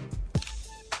look.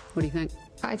 What do you think?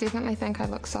 I definitely think I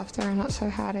look softer and not so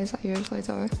hard as I usually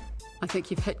do. I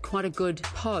think you've hit quite a good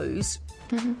pose.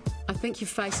 Mm-hmm. I think your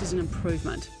face is an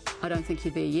improvement. I don't think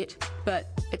you're there yet, but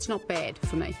it's not bad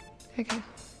for me. Okay.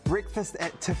 Breakfast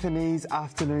at Tiffany's,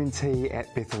 afternoon tea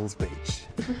at Bethel's Beach.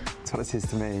 That's what it says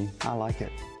to me. I like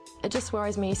it. It just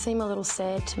worries me. You seem a little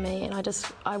sad to me, and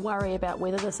I worry about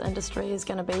whether this industry is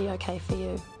going to be okay for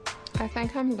you. I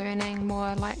think I'm learning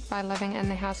more by living in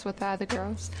the house with the other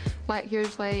girls.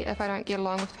 Usually if I don't get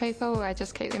along with people, I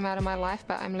just keep them out of my life,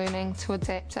 but I'm learning to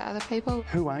adapt to other people.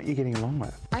 Who aren't you getting along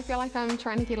with? I feel like I'm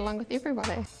trying to get along with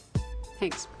everybody.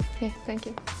 Thanks. Yeah, thank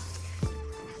you.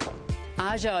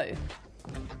 Ajoh.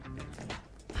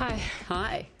 Hi.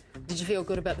 Hi. Did you feel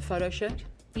good about the photo shoot?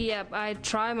 Yeah, I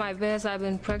tried my best. I've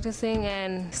been practicing,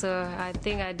 and so I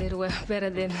think I did well, better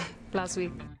than last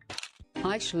week.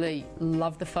 I actually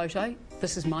love the photo.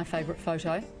 This is my favourite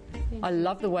photo. I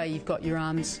love the way you've got your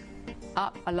arms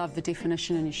up. I love the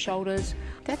definition in your shoulders.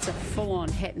 That's a full-on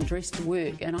hat and dress to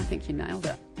work, and I think you nailed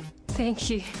it. Thank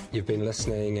you. You've been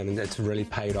listening and it's really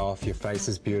paid off. Your face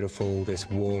is beautiful, there's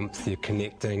warmth, you're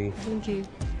connecting. Thank you.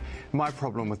 My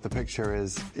problem with the picture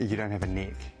is you don't have a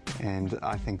neck, and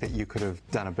I think that you could have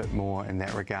done a bit more in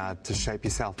that regard to shape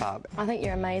yourself up. I think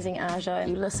you're amazing, Ajoh.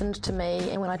 You listened to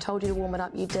me, and when I told you to warm it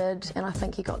up, you did, and I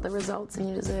think you got the results and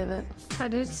you deserve it. I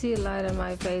did see a light on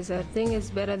my face. I think it's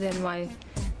better than my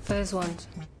first one.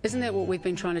 Isn't that what we've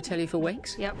been trying to tell you for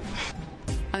weeks? Yep.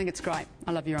 I think it's great.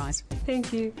 I love your eyes.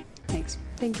 Thank you. Thanks.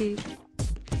 Thank you.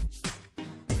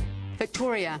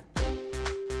 Victoria.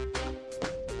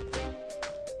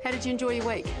 How did you enjoy your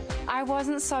week? I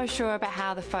wasn't so sure about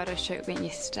how the photo shoot went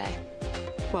yesterday.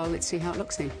 Well, let's see how it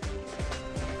looks then.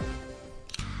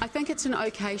 I think it's an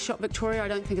okay shot, Victoria. I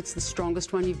don't think it's the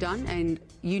strongest one you've done, and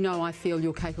you know I feel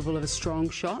you're capable of a strong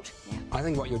shot. Yeah. I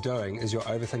think what you're doing is you're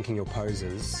overthinking your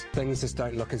poses. Things just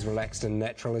don't look as relaxed and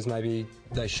natural as maybe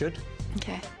they should.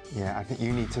 Okay. Yeah, I think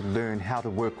you need to learn how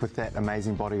to work with that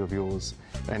amazing body of yours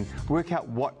and work out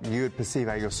what you would perceive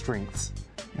are your strengths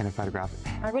in a photograph.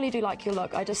 I really do like your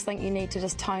look. I just think you need to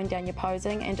just tone down your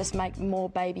posing and just make more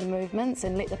baby movements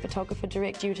and let the photographer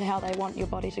direct you to how they want your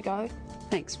body to go.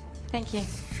 Thanks. Thank you.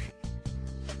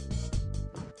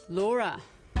 Laura.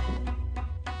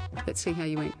 Let's see how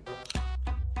you went.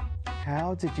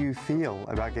 How did you feel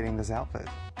about getting this outfit?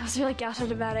 I was really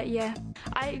gutted about it, yeah.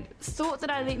 I thought that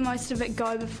I let most of it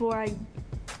go before I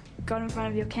got in front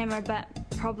of your camera, but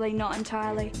probably not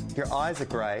entirely. Your eyes are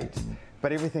great,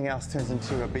 but everything else turns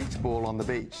into a beach ball on the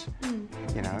beach,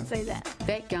 you know? Say that.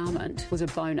 That garment was a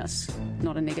bonus,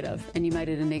 not a negative, and you made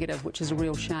it a negative, which is a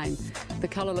real shame. The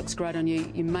colour looks great on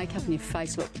you, your makeup and your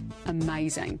face look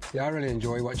amazing. Yeah, I really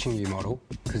enjoy watching you model,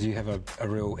 because you have a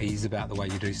real ease about the way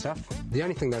you do stuff. The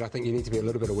only thing that I think you need to be a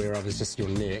little bit aware of is just your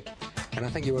neck. And I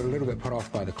think you were a little bit put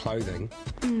off by the clothing.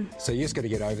 So you just got to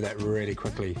get over that really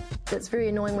quickly. It's very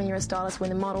annoying when you're a stylist when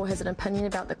the model has an opinion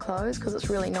about the clothes, because it's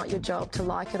really not your job to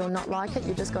like it or not like it.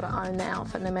 You just got to own the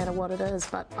outfit no matter what it is.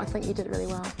 But I think you did it really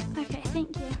well. Okay,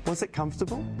 thank you. Was it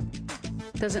comfortable?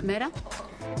 Does it matter?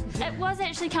 It was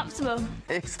actually comfortable.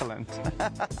 Excellent.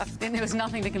 Then there was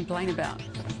nothing to complain about.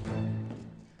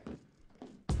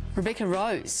 Rebecca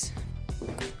Rose.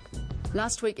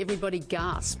 Last week everybody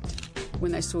gasped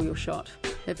when they saw your shot.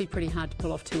 That'd be pretty hard to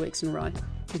pull off 2 weeks in a row. Do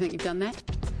you think you've done that?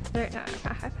 I don't know.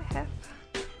 I hope I have.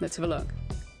 Let's have a look.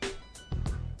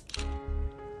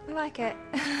 I like it.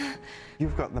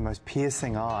 You've got the most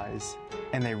piercing eyes,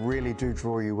 and they really do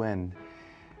draw you in.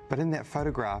 But in that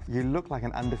photograph, you look like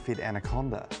an underfed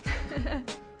anaconda.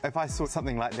 If I saw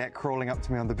something like that crawling up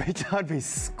to me on the beach, I'd be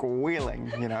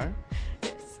squealing, you know?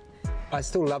 I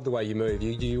still love the way you move.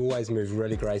 You always move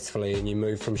really gracefully, and you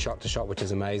move from shot to shot, which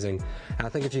is amazing. And I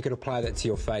think if you could apply that to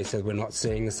your face so we're not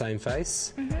seeing the same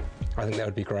face, I think that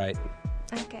would be great.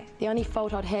 Okay. The only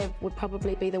fault I'd have would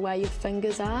probably be the way your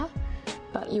fingers are,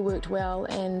 but you worked well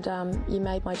and you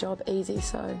made my job easy,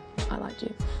 so I liked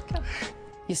you. Cool.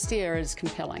 Your stare is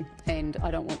compelling, and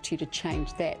I don't want you to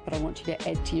change that, but I want you to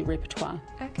add to your repertoire.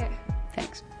 Okay.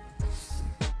 Thanks.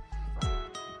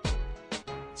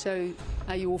 So,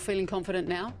 are you all feeling confident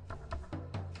now?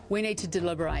 We need to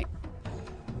deliberate.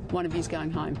 One of you's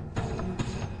going home.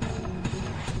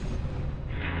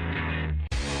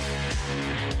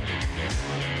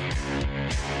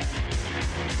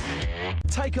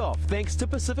 Take off thanks to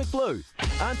Pacific Blue.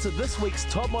 Answer this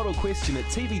week's top model question at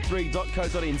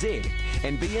tv3.co.nz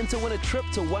and be in to win a trip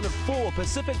to one of 4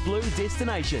 Pacific Blue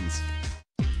destinations.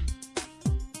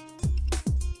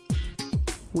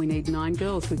 We need 9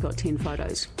 girls. We've got 10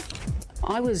 photos.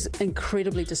 I was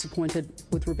incredibly disappointed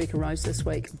with Rebecca Rose this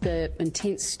week. The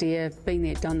intense stare, been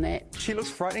there, done that. She looks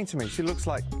frightening to me. She looks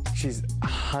like she's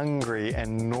hungry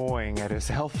and gnawing at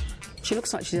herself. She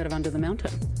looks like she's out of Under the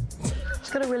Mountain. She's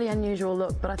got a really unusual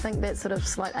look, but I think that sort of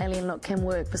slight alien look can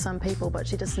work for some people, but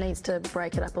she just needs to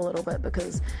break it up a little bit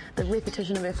because the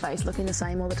repetition of her face looking the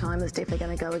same all the time is definitely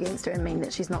going to go against her and mean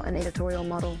that she's not an editorial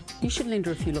model. You should lend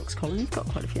her a few looks, Colin. You've got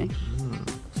quite a few.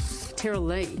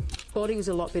 Teryl-Leigh. Body was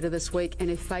a lot better this week and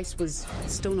her face was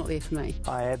still not there for me.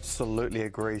 I absolutely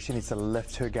agree. She needs to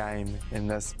lift her game in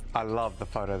this. I love the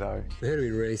photo though. For her to be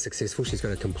really successful, she's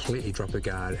going to completely drop her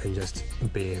guard and just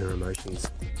bear her emotions.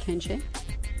 Can she?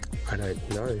 I don't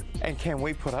know. And can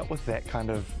we put up with that kind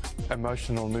of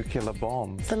emotional nuclear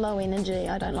bomb? It's the low energy.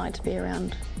 I don't like to be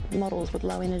around models with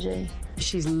low energy.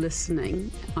 She's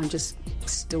listening. I'm just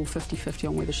still 50-50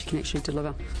 on whether she can actually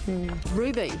deliver.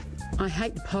 Ruby, I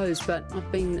hate the pose, but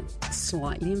I've been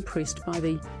slightly impressed by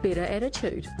the better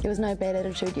attitude. There was no bad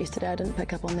attitude yesterday. I didn't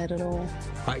pick up on that at all.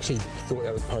 I actually thought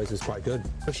that pose was quite good.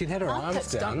 If she'd had her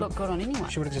arms down, don't look good on anyone.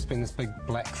 she would have just been this big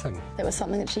black thing. That was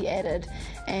something that she added,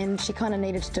 and she kind of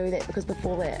needed to do that because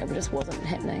before that it just wasn't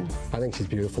happening. I think she's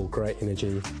beautiful, great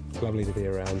energy, lovely to be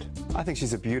around. I think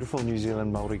she's a beautiful New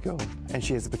Zealand Māori girl, and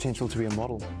she has the potential to be a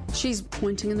model. She's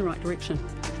pointing in the right direction.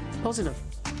 Positive.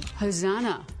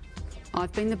 Hosanna.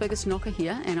 I've been the biggest knocker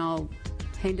here, and I'll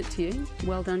hand it to you.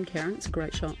 Well done, Karen. It's a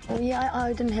great shot. Well, yeah,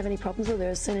 I didn't have any problems with her.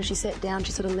 As soon as she sat down,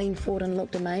 she sort of leaned forward and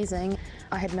looked amazing.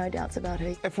 I had no doubts about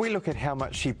her. If we look at how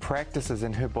much she practices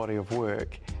in her body of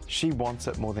work, she wants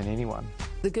it more than anyone.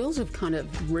 The girls have kind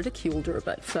of ridiculed her a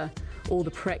bit for all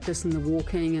the practice and the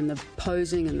walking and the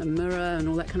posing and the mirror and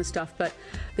all that kind of stuff, but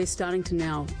they're starting to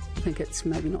now think it's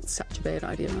maybe not such a bad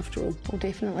idea after all. Well,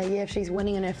 definitely, yeah. If she's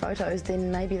winning in her photos,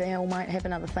 then maybe they all might have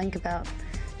another think about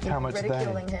how much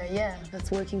ridiculing her. Yeah, if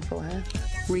it's working for her.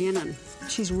 Rhiannon,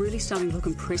 she's really starting to look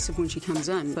impressive when she comes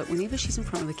in, but whenever she's in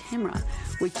front of the camera,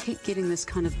 we keep getting this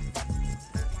kind of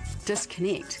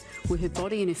disconnect where her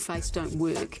body and her face don't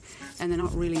work and they're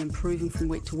not really improving from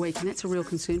week to week, and that's a real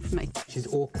concern for me. She's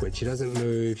awkward, she doesn't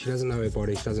move, she doesn't know her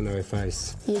body, she doesn't know her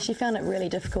face. Yeah, she found it really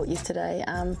difficult yesterday.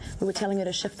 We were telling her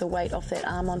to shift the weight off that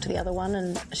arm onto the other one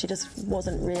and she just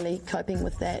wasn't really coping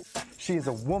with that. She is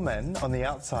a woman on the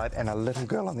outside and a little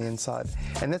girl on the inside,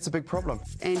 and that's a big problem.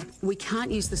 And we can't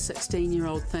use the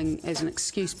 16-year-old thing as an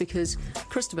excuse because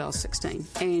Christobelle's 16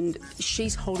 and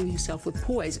she's holding herself with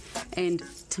poise, and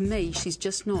to me she's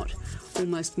just not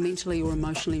almost mentally or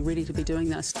emotionally ready to be doing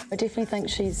this. I definitely think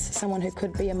she's someone who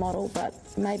could be a model, but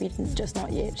maybe just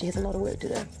not yet. She has a lot of work to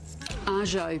do.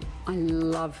 Ajoh, I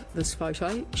love this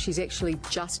photo. She's actually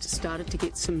just started to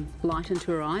get some light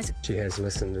into her eyes. She has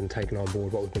listened and taken on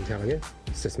board what we've been telling her.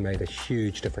 It's just made a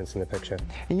huge difference in the picture.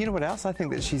 And you know what else? I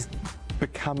think that she's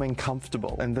becoming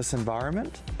comfortable in this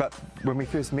environment, but when we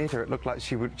first met her it looked like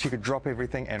she could drop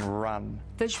everything and run.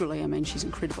 Visually, I mean, she's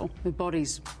incredible. Her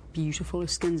body's beautiful. Her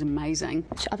skin's amazing.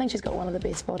 I think she's got one of the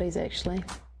best bodies, actually.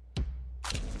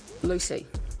 Lucy.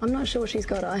 I'm not sure she's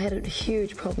got it. I had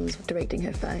huge problems with directing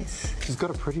her face. She's got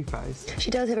a pretty face.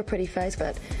 She does have a pretty face,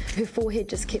 but her forehead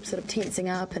just kept sort of tensing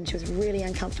up and she was really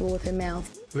uncomfortable with her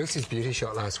mouth. Lucy's beauty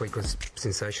shot last week was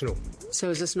sensational.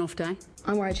 So is this an off day?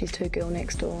 I'm worried she's too girl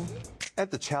next door. At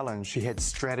the challenge, she had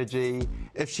strategy.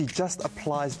 If she just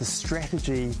applies the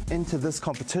strategy into this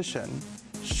competition,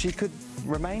 she could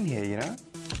remain here, you know?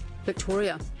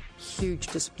 Victoria, huge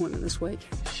disappointment this week.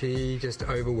 She just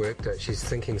overworked it. She's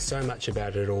thinking so much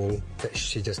about it all that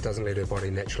she just doesn't let her body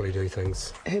naturally do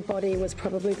things. Her body was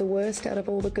probably the worst out of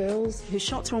all the girls. Her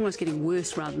shots are almost getting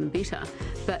worse rather than better,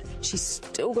 but she's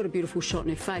still got a beautiful shot in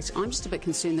her face. I'm just a bit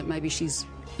concerned that maybe she's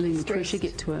letting the pressure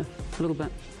get to her a little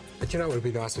bit. But you know what would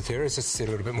be nice with her is just to see a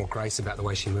little bit more grace about the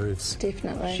way she moves.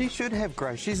 Definitely. She should have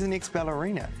grace. She's the next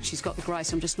ballerina. She's got the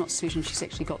grace. I'm just not certain she's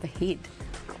actually got the head.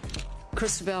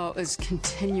 Christobelle is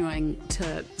continuing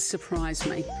to surprise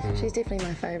me. She's definitely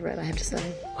my favourite, I have to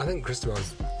say. I think Christobelle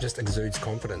just exudes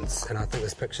confidence, and I think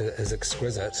this picture is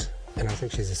exquisite, and I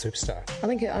think she's a superstar. I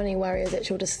think her only worry is that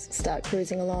she'll just start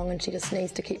cruising along and she just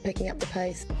needs to keep picking up the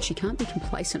pace. She can't be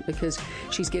complacent because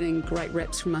she's getting great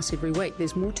raps from us every week.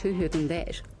 There's more to her than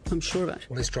that. I'm sure of it.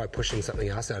 Well, let's try pushing something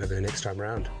else out of her next time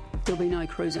round. There'll be no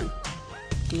cruising.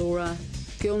 Laura,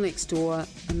 girl next door,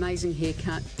 amazing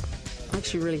haircut. I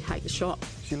actually really hate the shot.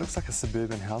 She looks like a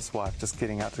suburban housewife just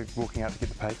walking out to get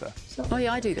the paper. Oh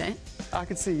yeah, I do that. I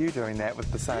could see you doing that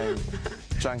with the same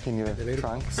junk in your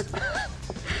trunks.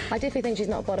 I definitely think she's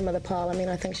not bottom of the pile. I mean,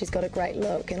 I think she's got a great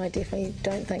look, and I definitely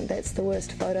don't think that's the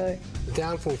worst photo. The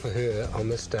downfall for her on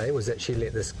this day was that she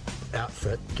let this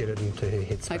outfit get it into her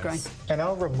headspace. I agree. And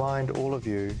I'll remind all of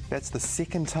you, that's the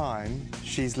second time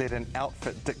she's let an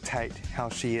outfit dictate how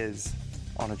she is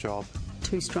on a job.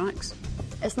 2 strikes.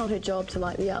 It's not her job to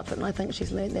like the outfit, and I think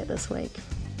she's learned that this week.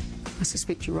 I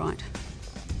suspect you're right.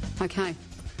 OK,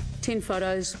 10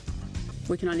 photos.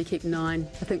 We can only keep 9.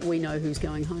 I think we know who's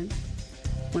going home.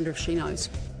 Wonder if she knows.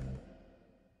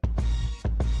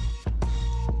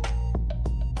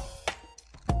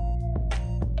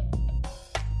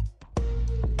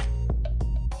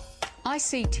 I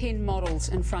see 10 models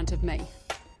in front of me.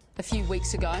 A few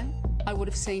weeks ago, I would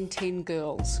have seen 10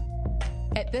 girls.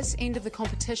 At this end of the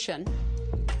competition,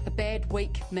 a bad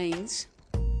week means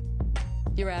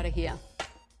you're out of here.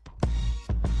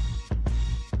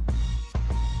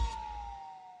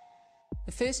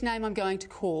 The first name I'm going to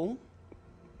call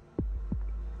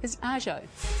is Ajoh.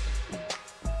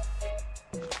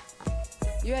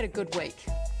 You had a good week.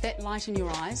 That light in your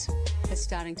eyes is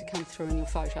starting to come through in your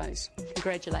photos.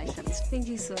 Congratulations. Thank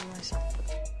you so much.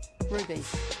 Ruby,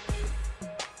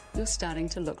 you're starting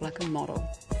to look like a model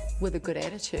with a good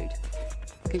attitude.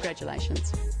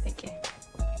 Congratulations. Thank you.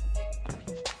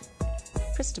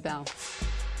 Christobelle,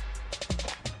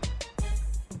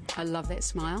 I love that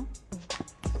smile.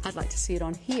 I'd like to see it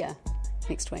on here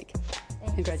next week.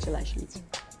 Thanks. Congratulations.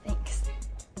 Thanks.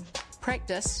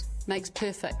 Practice makes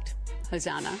perfect,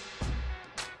 Hosanna.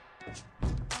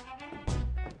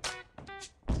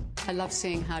 I love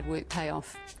seeing hard work pay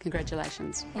off.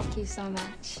 Congratulations. Thank you so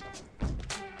much.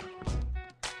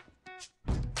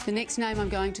 The next name I'm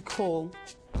going to call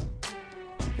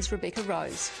is Rebecca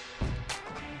Rose.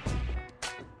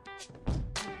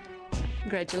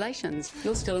 Congratulations.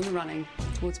 You're still in the running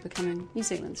towards becoming New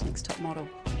Zealand's next top model.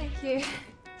 Thank you.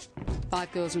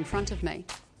 5 girls in front of me.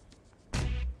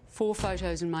 4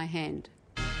 photos in my hand.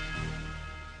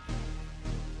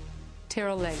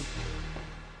 Teryl-Leigh.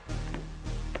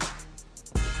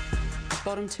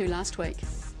 Bottom 2 last week.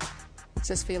 Does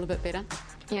this feel a bit better?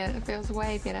 Yeah, it feels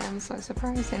way better. I'm so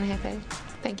surprised and happy.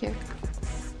 Thank you.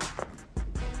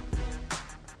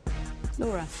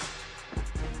 Laura.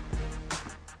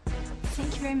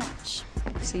 Thank you very much.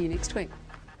 See you next week.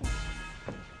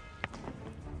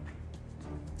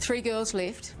 3 girls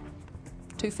left.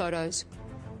 2 photos.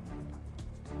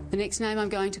 The next name I'm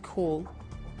going to call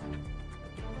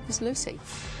is Lucy.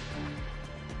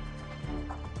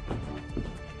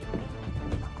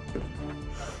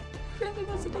 Really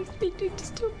wasn't expecting to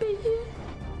still be here.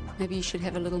 Maybe you should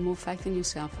have a little more faith in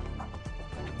yourself.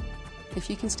 If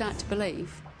you can start to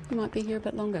believe, you might be here a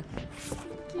bit longer.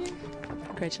 Thank you.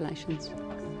 Congratulations.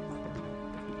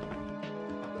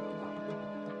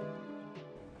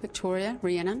 Victoria,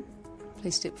 Rhiannon,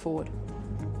 please step forward.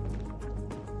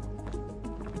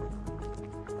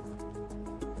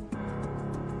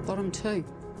 Bottom 2.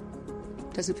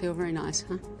 Doesn't feel very nice,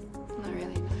 huh? Not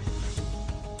really, no.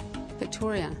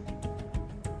 Victoria,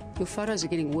 your photos are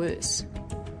getting worse.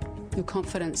 Your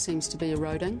confidence seems to be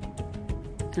eroding,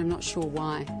 and I'm not sure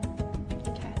why.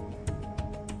 Okay.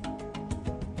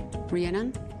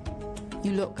 Rhiannon,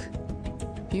 you look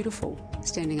beautiful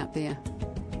standing up there,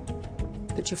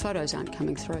 but your photos aren't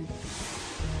coming through.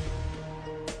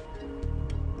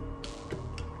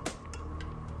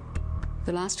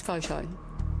 The last photo,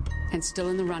 and still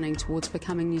in the running towards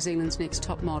becoming New Zealand's next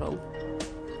top model,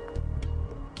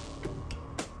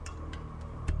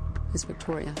 is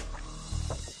Victoria.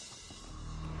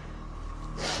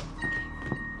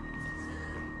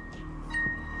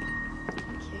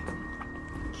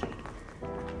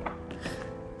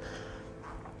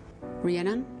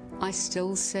 Rhiannon, I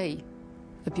still see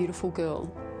a beautiful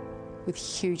girl with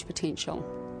huge potential,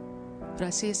 but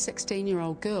I see a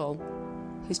 16-year-old girl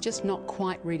who's just not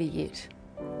quite ready yet.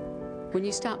 When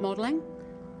you start modelling,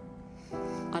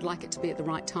 I'd like it to be at the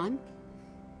right time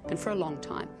and for a long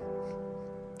time,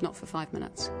 not for 5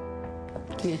 minutes.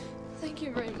 Come here. Thank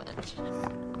you very much.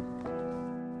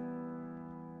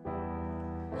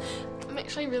 I'm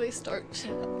actually really stoked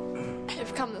to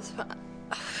have come this far.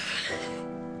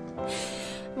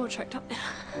 I'm all choked up now.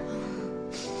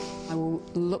 I will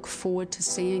look forward to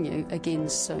seeing you again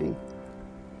soon.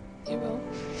 You will.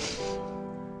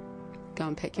 Go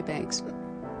and pack your bags.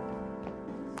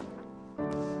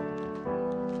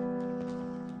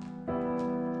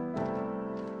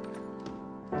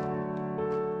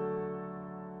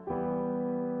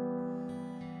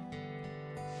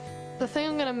 The thing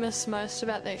I'm going to miss most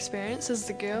about the experience is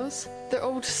the girls. They're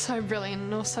all just so brilliant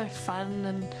and all so fun,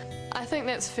 and I think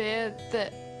that's fair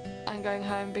that I'm going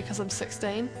home because I'm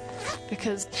 16,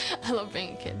 because I love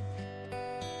being a kid.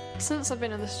 Since I've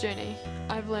been on this journey,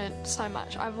 I've learnt so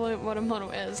much. I've learnt what a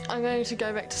model is. I'm going to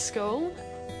go back to school.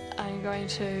 I'm going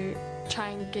to try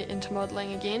and get into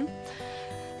modelling again,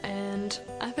 and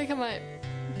I think I might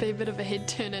be a bit of a head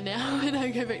turner now when I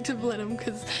go back to Blenheim,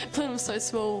 because Blenheim's so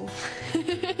small.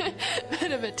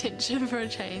 Bit of attention for a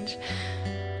change.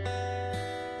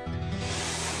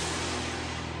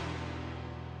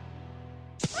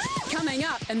 Coming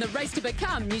up in the race to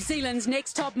become New Zealand's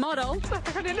next top model.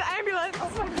 I need an ambulance.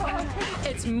 Oh my God.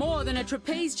 It's more than a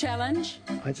trapeze challenge.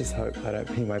 I just hope I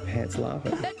don't pee my pants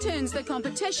laughing. That turns the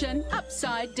competition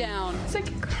upside down. It's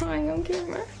like crying on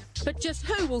camera. But just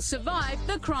who will survive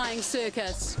the crying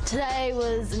circus? Today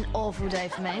was an awful day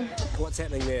for me. What's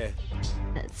happening there?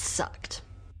 It sucked.